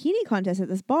there's a bikini contest at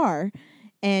this bar,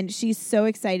 and she's so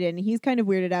excited, and he's kind of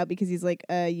weirded out because he's like,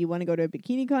 you want to go to a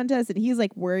bikini contest? And he's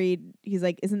like worried. He's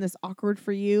like, isn't this awkward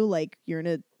for you? Like, you're in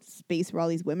a space where all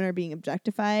these women are being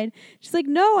objectified. She's like,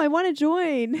 no, I want to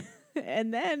join.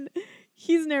 And then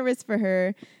he's nervous for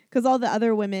her because all the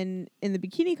other women in the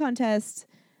bikini contest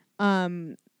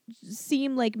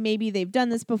seem like maybe they've done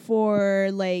this before.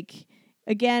 Like,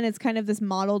 again, it's kind of this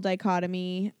model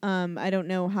dichotomy. I don't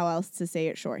know how else to say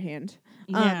it shorthand.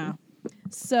 Yeah.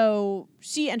 So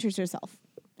she enters herself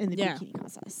in the bikini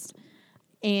contest.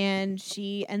 And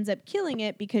she ends up killing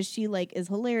it because she like is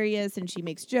hilarious and she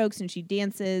makes jokes and she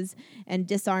dances and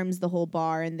disarms the whole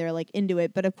bar and they're like into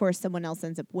it. But of course someone else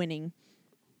ends up winning.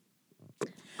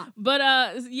 But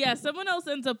someone else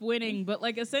ends up winning. But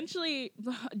like essentially,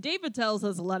 Dave Attell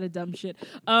says a lot of dumb shit.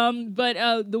 But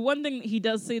the one thing he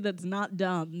does say that's not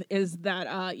dumb is that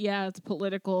it's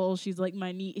political. She's like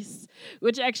my niece,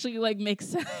 which actually like makes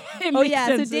sense.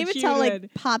 So Dave Attell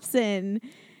like pops in.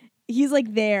 He's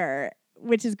like there,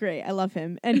 which is great. I love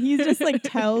him, and he's just like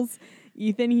tells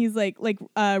Ethan, he's like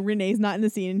Renee's not in the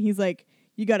scene, and he's like,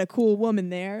 you got a cool woman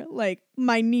there. Like,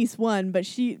 my niece won,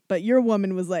 but your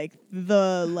woman was like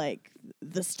the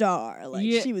star.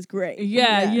 Like, she was great.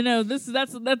 Yeah, you know, that's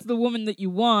the woman that you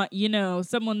want, you know,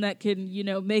 someone that can, you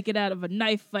know, make it out of a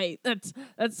knife fight. That's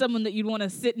someone that you'd want to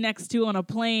sit next to on a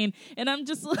plane. And I'm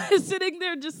just sitting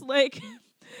there just like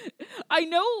I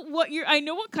know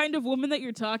what kind of woman that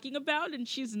you're talking about, and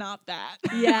she's not that.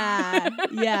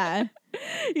 Yeah.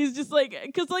 He's just like,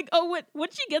 because like, when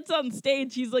she gets on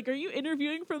stage, he's like, "Are you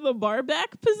interviewing for the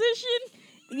barback position?"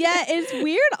 Yeah, it's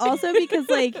weird also because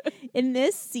like in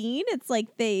this scene, it's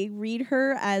like they read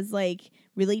her as like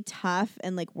really tough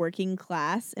and like working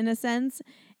class in a sense,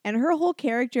 and her whole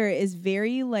character is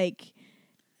very like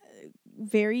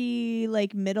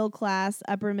middle class,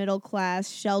 upper middle class,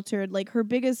 sheltered. Like her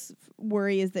biggest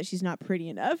worry is that she's not pretty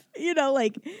enough. You know,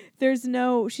 like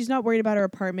she's not worried about her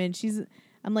apartment.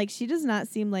 I'm like, she does not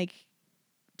seem like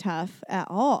tough at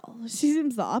all. She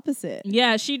seems the opposite.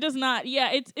 Yeah, she does not.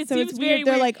 Yeah, it so seems it's very weird.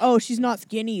 They're like, oh, she's not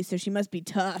skinny, so she must be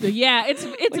tough. Yeah, it's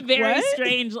like, very what?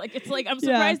 strange. Like it's like I'm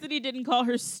surprised that he didn't call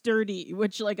her sturdy,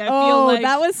 which like I feel feel like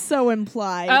that was so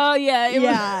implied. Oh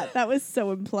yeah, that was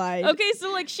so implied. Okay,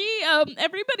 so like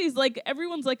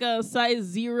everyone's like a size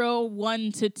 0,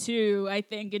 1 to 2, I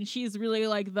think, and she's really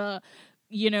like the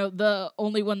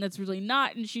only one that's really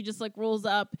not, and she just like rolls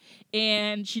up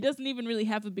and she doesn't even really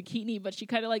have a bikini, but she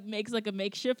kind of like makes like a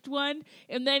makeshift one,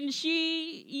 and then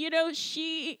she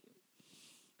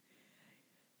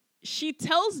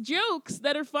tells jokes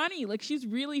that are funny. Like she's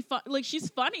really fun. Like she's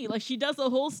funny. Like she does a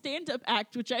whole stand-up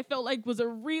act, which I felt like was a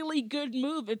really good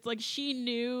move. It's like she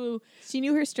knew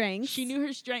her strengths. She knew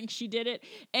her strengths. She did it,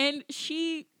 and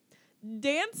she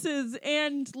dances,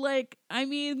 and like I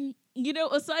mean,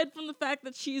 aside from the fact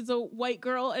that she's a white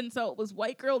girl and so it was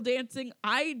white girl dancing,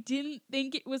 I didn't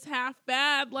think it was half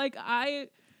bad.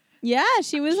 Yeah,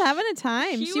 she was having a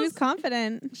time. She was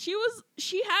confident. She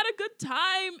had a good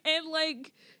time, and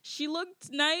like she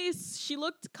looked nice. She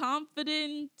looked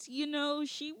confident.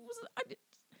 She was.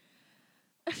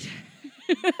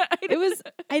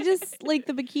 I just like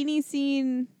the bikini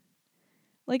scene.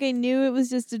 Like I knew it was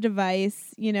just a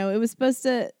device, it was supposed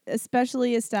to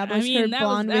especially establish her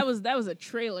bond. That was a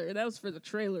trailer. That was for the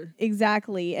trailer.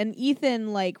 Exactly. And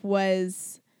Ethan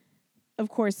was of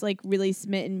course really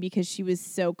smitten because she was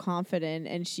so confident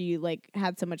and she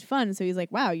had so much fun. So he's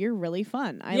like, "Wow, you're really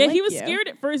fun." He was scared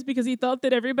at first because he thought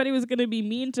that everybody was going to be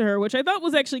mean to her, which I thought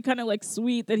was actually kind of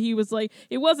sweet that he was like,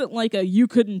 it wasn't like a "you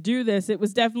couldn't do this." It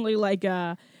was definitely like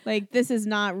a this is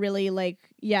not really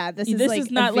this is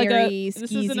not a very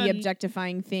skeezy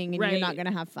objectifying thing, and you're not going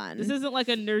to have fun. This isn't like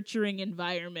a nurturing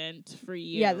environment for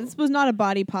you. Yeah, this was not a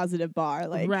body positive bar.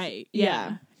 Right.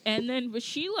 Yeah. And then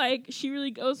she really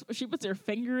goes, she puts her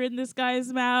finger in this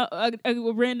guy's mouth, a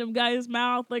random guy's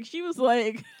mouth. Like she was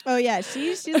like, oh yeah,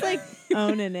 she's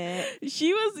owning it.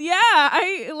 She was,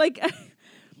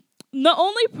 the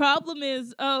only problem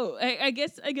is, I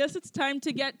guess it's time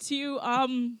to get to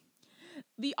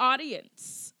the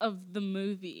audience of the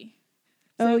movie.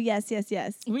 So yes.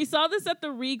 We saw this at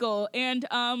the Regal, and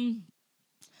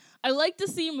I like to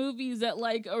see movies at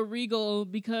a Regal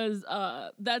because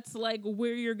that's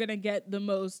where you're gonna get the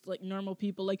most normal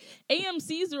people.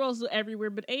 AMC's are also everywhere,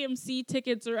 but AMC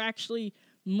tickets are actually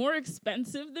more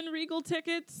expensive than Regal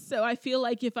tickets. So I feel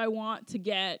like if I want to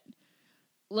get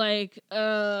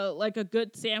a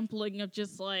good sampling of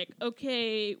just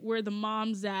okay, where the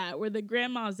mom's at, where the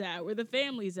grandma's at, where the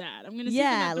family's at, I'm gonna see them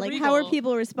at the Regal. How are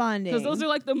people responding? Because those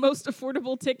are the most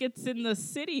affordable tickets in the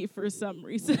city for some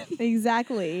reason.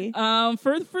 Exactly.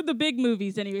 For the big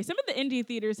movies anyway. Some of the indie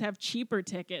theaters have cheaper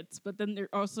tickets, but then they're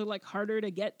also harder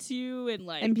to get to,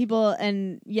 and people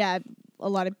a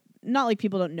lot of not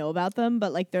people don't know about them,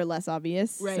 but they're less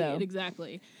obvious. Right. So.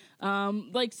 Exactly. So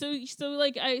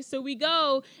we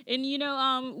go, and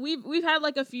we've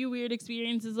had a few weird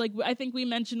experiences. I think we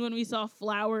mentioned when we saw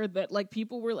Flower that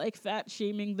people were fat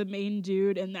shaming the main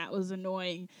dude, and that was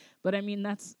annoying. But I mean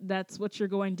that's what you're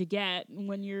going to get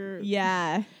when you're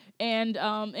And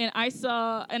I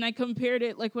saw, and I compared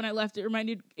it when I left. It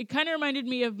kind of reminded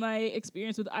me of my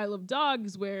experience with I Love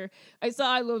Dogs, where I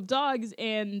saw I Love Dogs,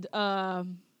 and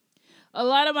a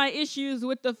lot of my issues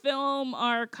with the film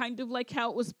are kind of how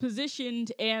it was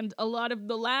positioned, and a lot of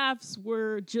the laughs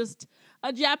were just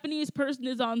a Japanese person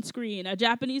is on screen, a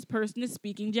Japanese person is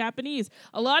speaking Japanese.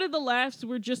 A lot of the laughs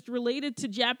were just related to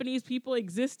Japanese people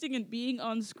existing and being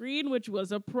on screen, which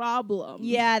was a problem.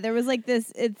 Yeah, there was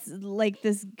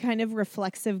this kind of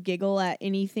reflexive giggle at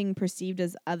anything perceived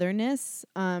as otherness.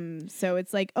 So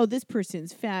it's oh, this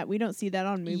person's fat. We don't see that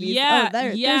on movies. Yeah,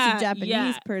 there's a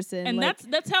Japanese person. And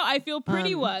that's how I feel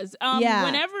Pretty was.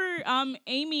 Whenever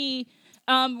Amy...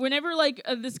 whenever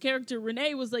this character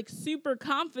Renee was super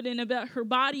confident about her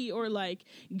body, or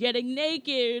getting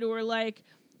naked, or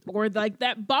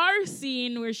that bar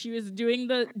scene where she was doing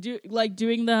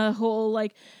the whole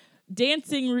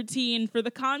dancing routine for the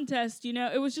contest,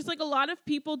 it was just a lot of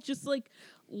people just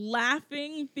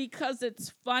laughing because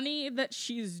it's funny that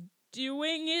she's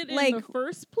doing it in the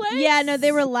first place. Yeah, no,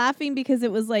 they were laughing because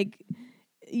it was like,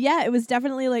 yeah, it was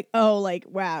definitely like, oh, like,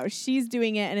 wow, she's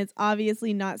doing it and it's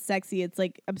obviously not sexy. It's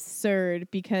like absurd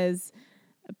because,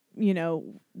 you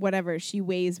know, whatever, she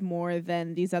weighs more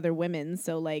than these other women.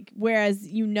 So like, whereas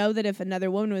you know that if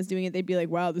another woman was doing it, they'd be like,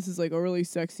 wow, this is like a really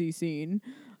sexy scene.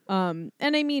 And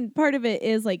I mean, part of it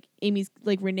is like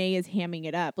Renee is hamming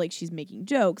it up. Like she's making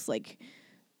jokes. Like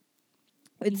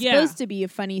it's supposed to be a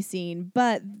funny scene,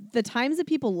 but the times that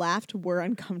people laughed were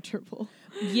uncomfortable.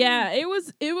 Yeah, it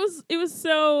was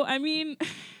so, I mean,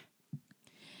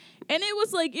 and it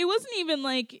was like, it wasn't even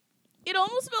like, it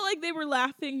almost felt like they were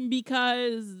laughing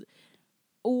because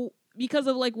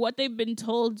of like what they've been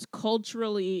told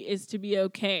culturally is to be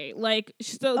okay. Like,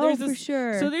 so there's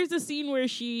sure. So there's a scene where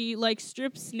she like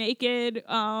strips naked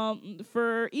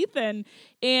for Ethan,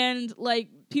 and like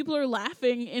people are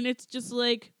laughing, and it's just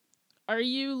like, are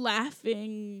you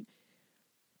laughing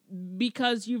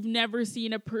because you've never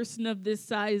seen a person of this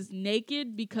size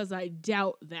naked? Because I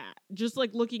doubt that. Just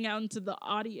like looking out into the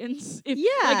audience.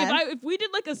 If we did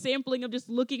like a sampling of just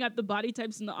looking at the body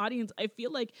types in the audience, I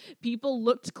feel like people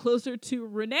looked closer to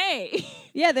Renee.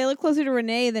 Yeah, they look closer to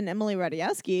Renee than Emily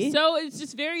Ratajkowski. So it's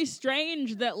just very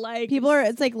strange that like people are,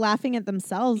 it's like laughing at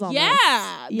themselves almost.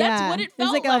 Yeah, that's what it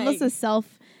felt like. It's like almost a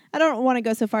self, I don't want to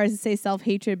go so far as to say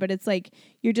self-hatred, but it's like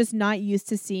you're just not used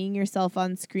to seeing yourself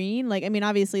on screen. Like, I mean,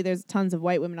 obviously there's tons of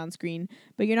white women on screen,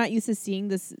 but you're not used to seeing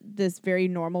this very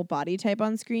normal body type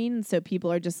on screen. So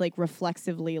people are just like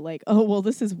reflexively like, oh, well,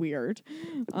 this is weird.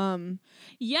 Yeah, and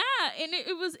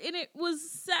it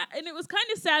was sad, and it was kind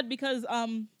of sad because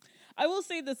I will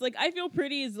say this, like, I Feel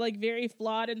Pretty is like very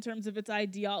flawed in terms of its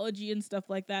ideology and stuff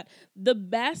like that. The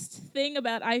best thing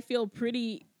about I Feel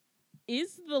Pretty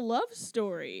is the love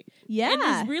story. Yeah. And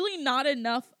there's really not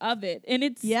enough of it. And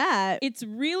it's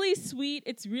really sweet.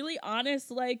 It's really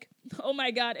honest. Like, oh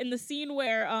my God. And the scene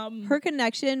where her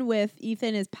connection with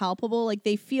Ethan is palpable. Like,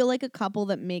 they feel like a couple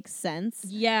that makes sense.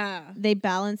 Yeah. They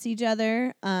balance each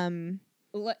other.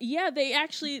 Yeah,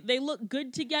 they look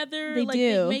good together. They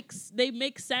do. They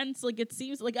make sense. Like, it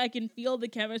seems like I can feel the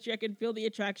chemistry. I can feel the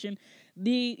attraction.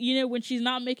 When she's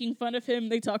not making fun of him,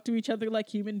 they talk to each other like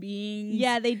human beings.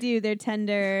 Yeah, they do. They're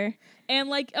tender. And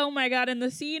like, oh my God, and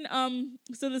the scene,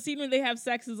 so the scene when they have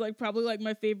sex is like probably like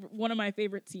one of my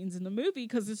favorite scenes in the movie,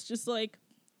 because it's just like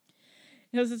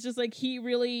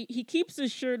he keeps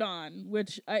his shirt on,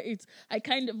 which I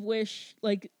kind of wish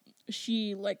like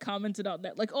she like commented on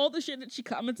that, like all the shit that she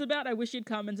comments about. I wish she'd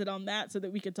commented on that so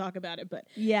that we could talk about it. But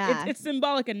yeah, it's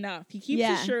symbolic enough. He keeps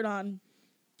his shirt on,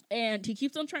 and he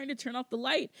keeps on trying to turn off the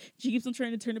light. She keeps on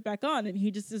trying to turn it back on, and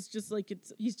he just is just like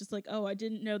he's just like, oh, I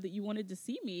didn't know that you wanted to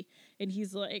see me, and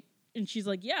he's like. And she's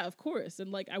like, yeah, of course.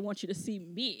 And like, I want you to see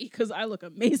me because I look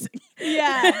amazing.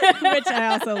 Yeah. Which I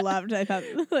also loved. I thought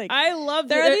I loved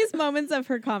there are these moments of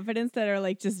her confidence that are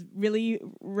like just really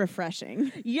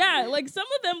refreshing. Yeah. Like some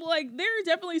of them, like there are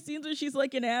definitely scenes where she's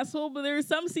like an asshole, but there are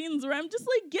some scenes where I'm just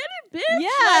like, get it, bitch.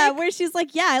 Yeah. Like, where she's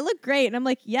like, yeah, I look great. And I'm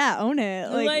like, yeah, own it.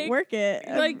 Like work it.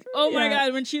 Like, oh my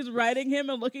God. When she's writing him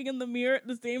and looking in the mirror at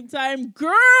the same time,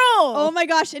 girl. Oh my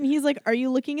gosh. And he's like, are you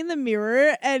looking in the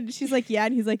mirror? And she's like, yeah.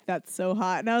 And he's like, that's so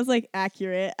hot. And I was like,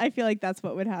 accurate. I feel like that's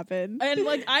what would happen. And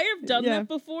like, I have done that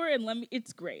before, and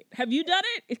it's great. Have you done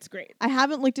it? It's great. I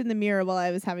haven't looked in the mirror while I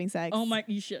was having sex. Oh my,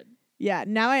 you should. Yeah,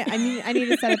 now I need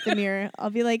to set up the mirror. I'll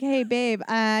be like, hey babe,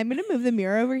 I'm gonna move the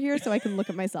mirror over here so I can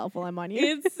look at myself while I'm on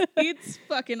you. It's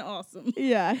fucking awesome.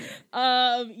 Yeah.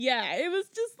 Yeah, it was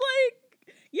just like,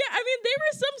 yeah, I mean, there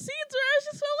were some scenes where I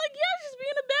just felt like, yeah, she's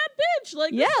being a bad bitch.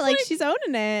 Like, yeah, like she's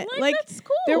owning it. Like that's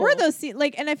cool. There were those scenes,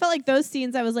 like, and I felt like those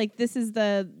scenes, I was like, this is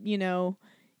the,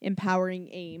 empowering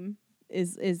aim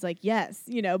is like, yes,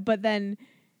 but then,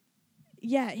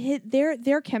 yeah,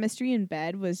 their chemistry in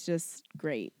bed was just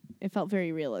great. It felt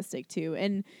very realistic too.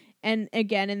 And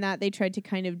again, in that they tried to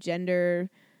kind of gender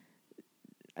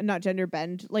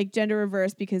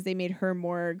reverse because they made her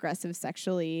more aggressive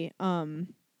sexually.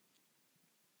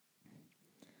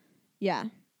 Yeah,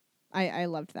 I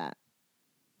loved that.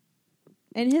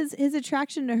 And his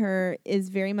attraction to her is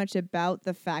very much about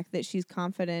the fact that she's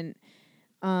confident,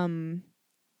 and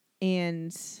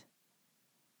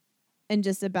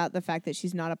just about the fact that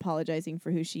she's not apologizing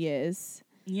for who she is.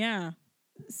 Yeah.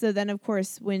 So then, of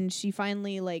course, when she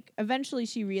finally, eventually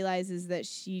she realizes that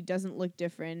she doesn't look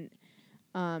different,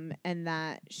 and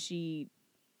that she,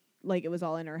 it was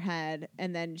all in her head,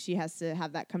 and then she has to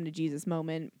have that come to Jesus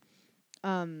moment.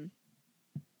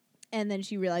 And then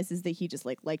she realizes that he just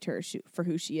liked her for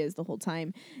who she is the whole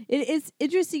time. It's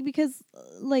interesting because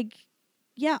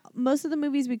most of the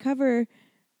movies we cover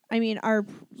I mean,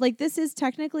 this is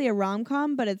technically a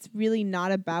rom-com, but it's really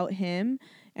not about him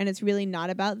and it's really not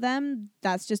about them.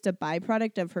 That's just a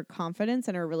byproduct of her confidence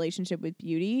and her relationship with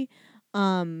beauty.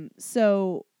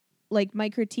 So like my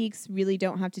critiques really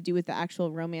don't have to do with the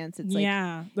actual romance. It's like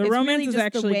the romance really is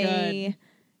actually good.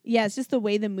 Yeah, it's just the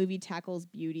way the movie tackles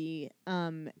beauty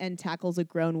and tackles a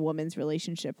grown woman's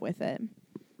relationship with it.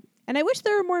 And I wish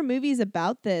there were more movies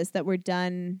about this that were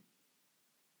done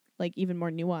like even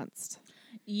more nuanced.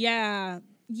 Yeah.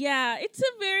 It's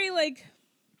a very like.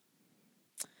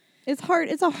 It's hard.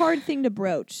 It's a hard thing to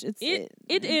broach. It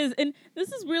is, and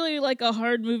this is really like a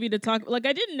hard movie to talk. Like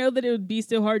I didn't know that it would be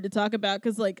so hard to talk about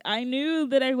because like I knew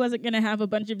that I wasn't gonna have a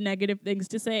bunch of negative things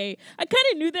to say. I kind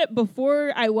of knew that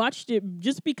before I watched it,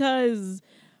 just because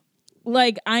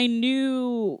like I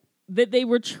knew that they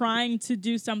were trying to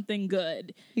do something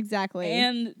good. Exactly.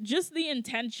 And just the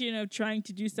intention of trying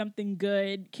to do something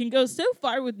good can go so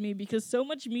far with me because so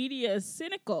much media is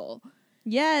cynical.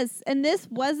 Yes, and this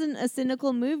wasn't a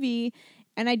cynical movie,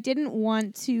 and I didn't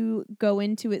want to go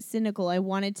into it cynical. I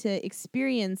wanted to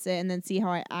experience it and then see how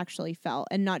I actually felt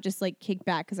and not just like kick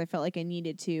back because I felt like I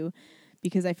needed to,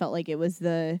 because I felt like it was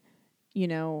the, I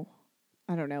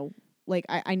don't know, like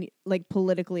I like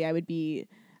politically I would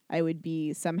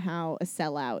be somehow a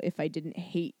sellout if I didn't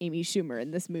hate Amy Schumer in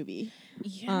this movie.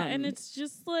 Yeah, and it's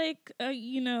just like,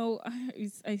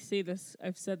 I say this,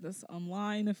 I've said this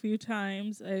online a few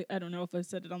times. I don't know if I've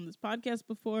said it on this podcast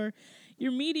before.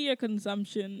 Your media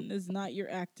consumption is not your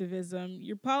activism.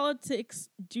 Your politics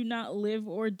do not live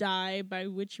or die by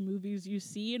which movies you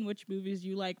see and which movies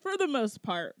you like, for the most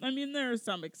part. I mean, there are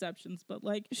some exceptions, but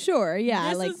like... Sure,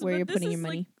 yeah, like where you're putting your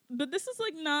money. But this is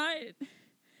like not...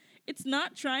 It's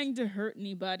not trying to hurt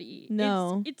anybody.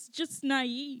 No. It's just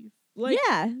naive. Like,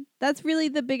 yeah, that's really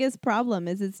the biggest problem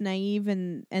is it's naive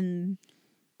and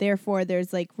therefore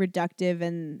there's like reductive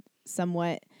and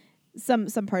somewhat some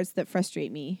parts that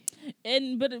frustrate me.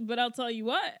 And but I'll tell you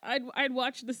what, I'd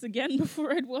watch this again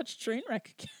before I'd watch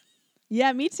Trainwreck again.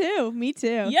 Yeah, me too.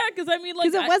 Yeah, because I mean,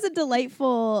 like, because it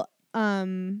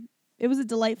was a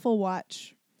delightful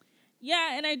watch.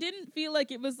 Yeah, and I didn't feel like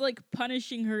it was, like,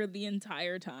 punishing her the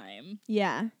entire time.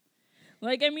 Yeah.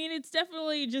 Like, I mean, it's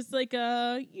definitely just, like,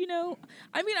 I mean,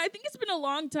 I think it's been a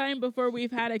long time before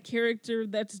we've had a character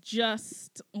that's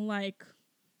just, like,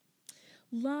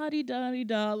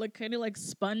 la-di-da-di-da, like, kind of like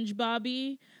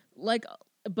SpongeBob-y, like,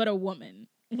 but a woman.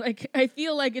 Like, I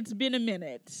feel like it's been a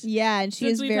minute. Yeah, and she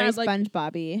is very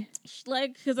SpongeBob-y.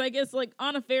 Like, because I guess, like,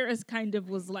 Anna Faris kind of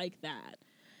was like that.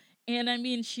 And, I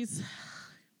mean, she's...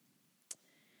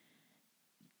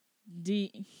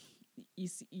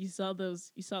 You saw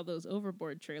those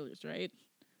Overboard trailers, right?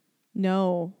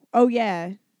 No. Oh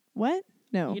yeah. What?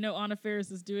 No. Anna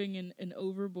Faris is doing an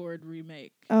Overboard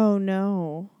remake. Oh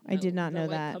no. I did not know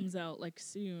that. Comes out like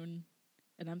soon.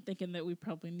 And I'm thinking that we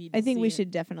probably need to I think see we it.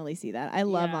 should definitely see that. I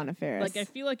love Anna Faris. Like I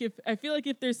feel like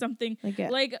if there's something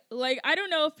like I don't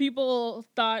know if people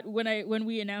thought when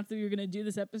we announced that we were going to do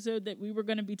this episode that we were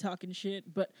going to be talking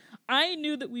shit, but I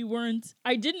knew that we weren't.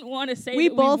 I didn't want to say we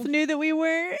both knew that we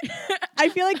were. I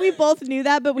feel like we both knew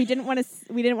that, but we didn't want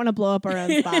to blow up our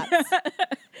own spots.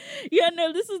 Yeah,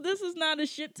 no, this is not a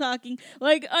shit talking.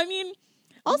 Like, I mean,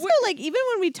 also like even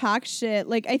when we talk shit,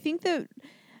 like I think that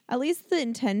at least the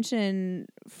intention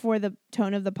for the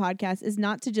tone of the podcast is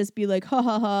not to just be like, ha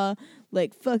ha ha,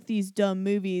 like, fuck these dumb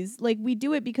movies. Like, we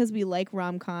do it because we like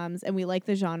rom-coms and we like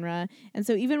the genre. And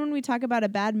so even when we talk about a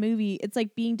bad movie, it's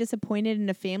like being disappointed in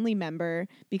a family member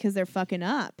because they're fucking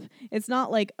up. It's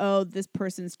not like, oh, this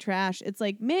person's trash. It's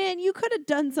like, man, you could have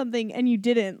done something and you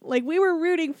didn't. Like, we were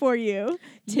rooting for you,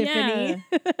 Tiffany.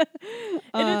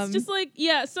 And it's just like,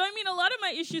 yeah. So, I mean, a lot of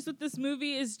my issues with this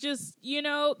movie is just,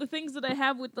 the things that I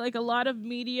have with, like, a lot of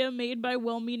media made by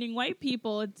well-meaning white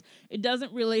people. It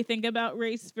doesn't really think about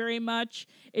race very much.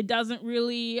 It doesn't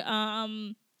really,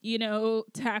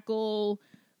 tackle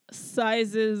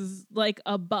sizes like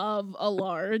above a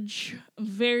large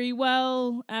very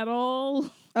well at all.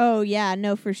 Oh, yeah,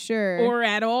 no, for sure. Or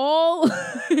at all.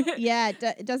 Yeah,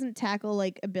 it doesn't tackle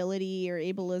like ability or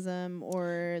ableism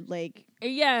or like...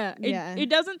 It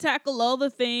doesn't tackle all the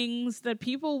things that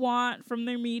people want from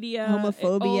their media.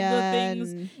 Homophobia. All the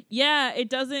things. Yeah, it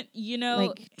doesn't,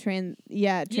 like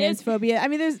transphobia. I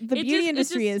mean, the beauty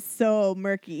industry is so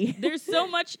murky. There's so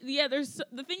much. Yeah, there's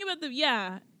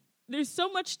so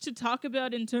much to talk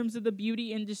about in terms of the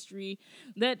beauty industry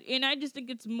and I just think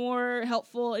it's more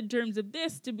helpful in terms of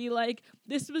this to be like,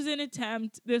 this was an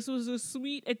attempt. This was a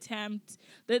sweet attempt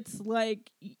that's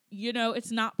like,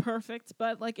 it's not perfect,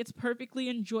 but like it's perfectly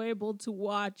enjoyable to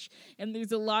watch. And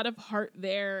there's a lot of heart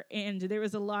there. And there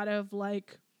was a lot of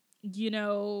like you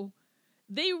know,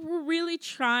 they were really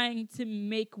trying to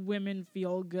make women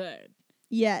feel good.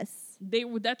 Yes.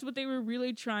 That's what they were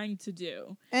really trying to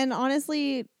do. And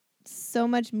honestly, so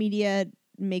much media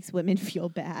makes women feel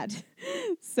bad.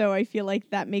 So I feel like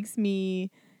that makes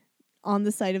me on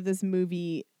the side of this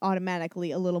movie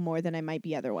automatically a little more than I might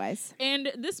be otherwise.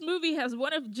 And this movie has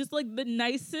one of just like the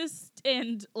nicest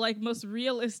and like most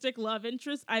realistic love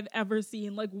interests I've ever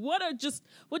seen. Like what just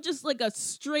like a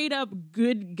straight up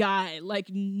good guy.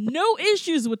 Like no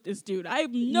issues with this dude. I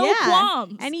have no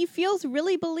qualms. And he feels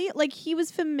really like he was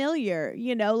familiar,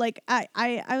 you know, like I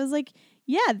was like,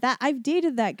 yeah, that I've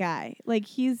dated that guy. Like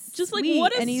he's just sweet, like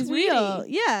what a and he's sweetie. real.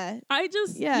 Yeah.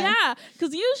 Because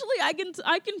usually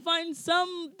I can find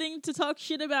something to talk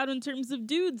shit about in terms of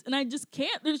dudes, and I just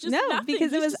can't. There's just nothing.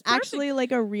 Because it was actually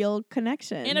like a real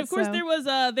connection. And of course there was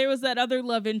that other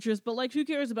love interest, but like who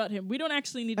cares about him? We don't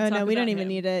actually need to talk about him. Oh no, we don't even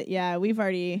need it. Yeah, we've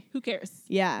already. Who cares?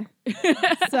 Yeah.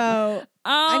 So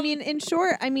I mean, in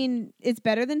short, it's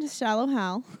better than Shallow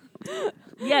Hal.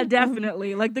 Yeah,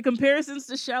 definitely. Like the comparisons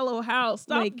to Shallow Hal.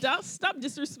 Stop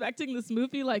disrespecting this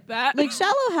movie like that. Like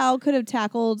Shallow Hal could have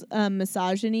tackled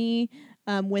misogyny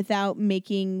without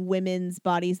making women's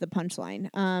bodies the punchline.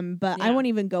 But I won't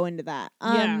even go into that.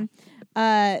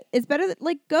 It's better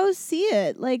like go see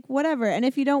it. Like whatever. And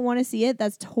if you don't want to see it,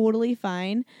 that's totally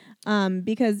fine.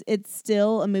 Because it's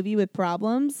still a movie with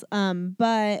problems.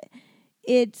 But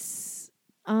it's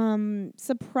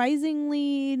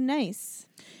surprisingly nice.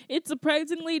 It's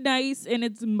surprisingly nice, and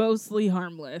it's mostly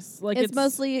harmless. Like it's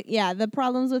mostly the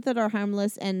problems with it are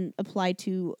harmless and apply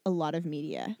to a lot of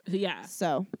media. Yeah.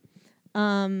 So,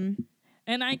 and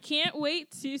I can't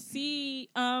wait to see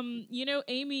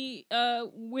Amy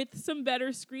with some better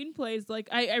screenplays. Like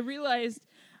I realized,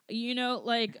 this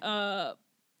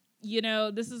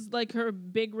is like her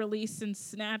big release, and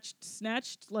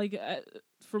Snatched like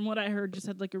from what I heard just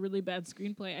had like a really bad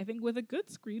screenplay. I think with a good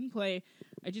screenplay,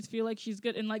 I just feel like she's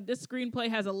good. And like this screenplay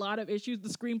has a lot of issues. The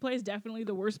screenplay is definitely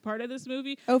the worst part of this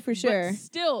movie. Oh, for sure.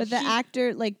 But the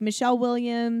actor, like Michelle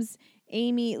Williams,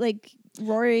 Amy, like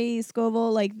Rory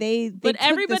Scovel, like they but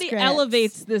everybody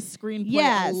elevates this screenplay.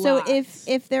 Yeah. A so lot.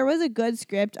 if there was a good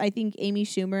script, I think Amy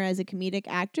Schumer as a comedic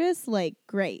actress, like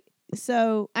great.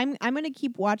 So I'm gonna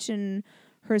keep watching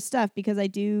her stuff because I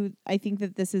think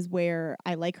that this is where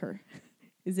I like her.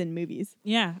 Is in movies.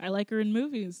 Yeah, I like her in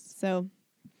movies. So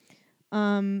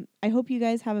I hope you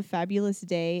guys have a fabulous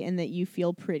day and that you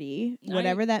feel pretty,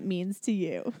 whatever that means to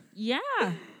you. Yeah.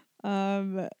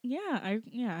 I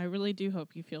really do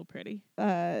hope you feel pretty.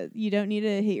 You don't need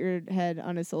to hit your head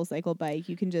on a SoulCycle bike.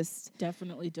 You can just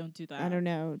definitely don't do that. I don't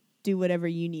know, do whatever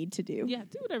you need to do. Yeah,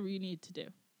 do whatever you need to do.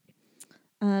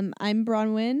 I'm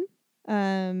Bronwyn.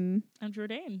 I'm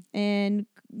Jordan. And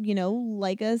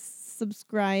like us,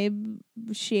 subscribe,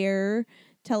 share,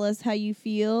 tell us how you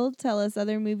feel, tell us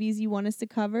other movies you want us to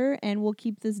cover, and we'll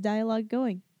keep this dialogue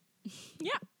going.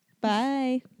 Yeah.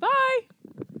 Bye. Bye.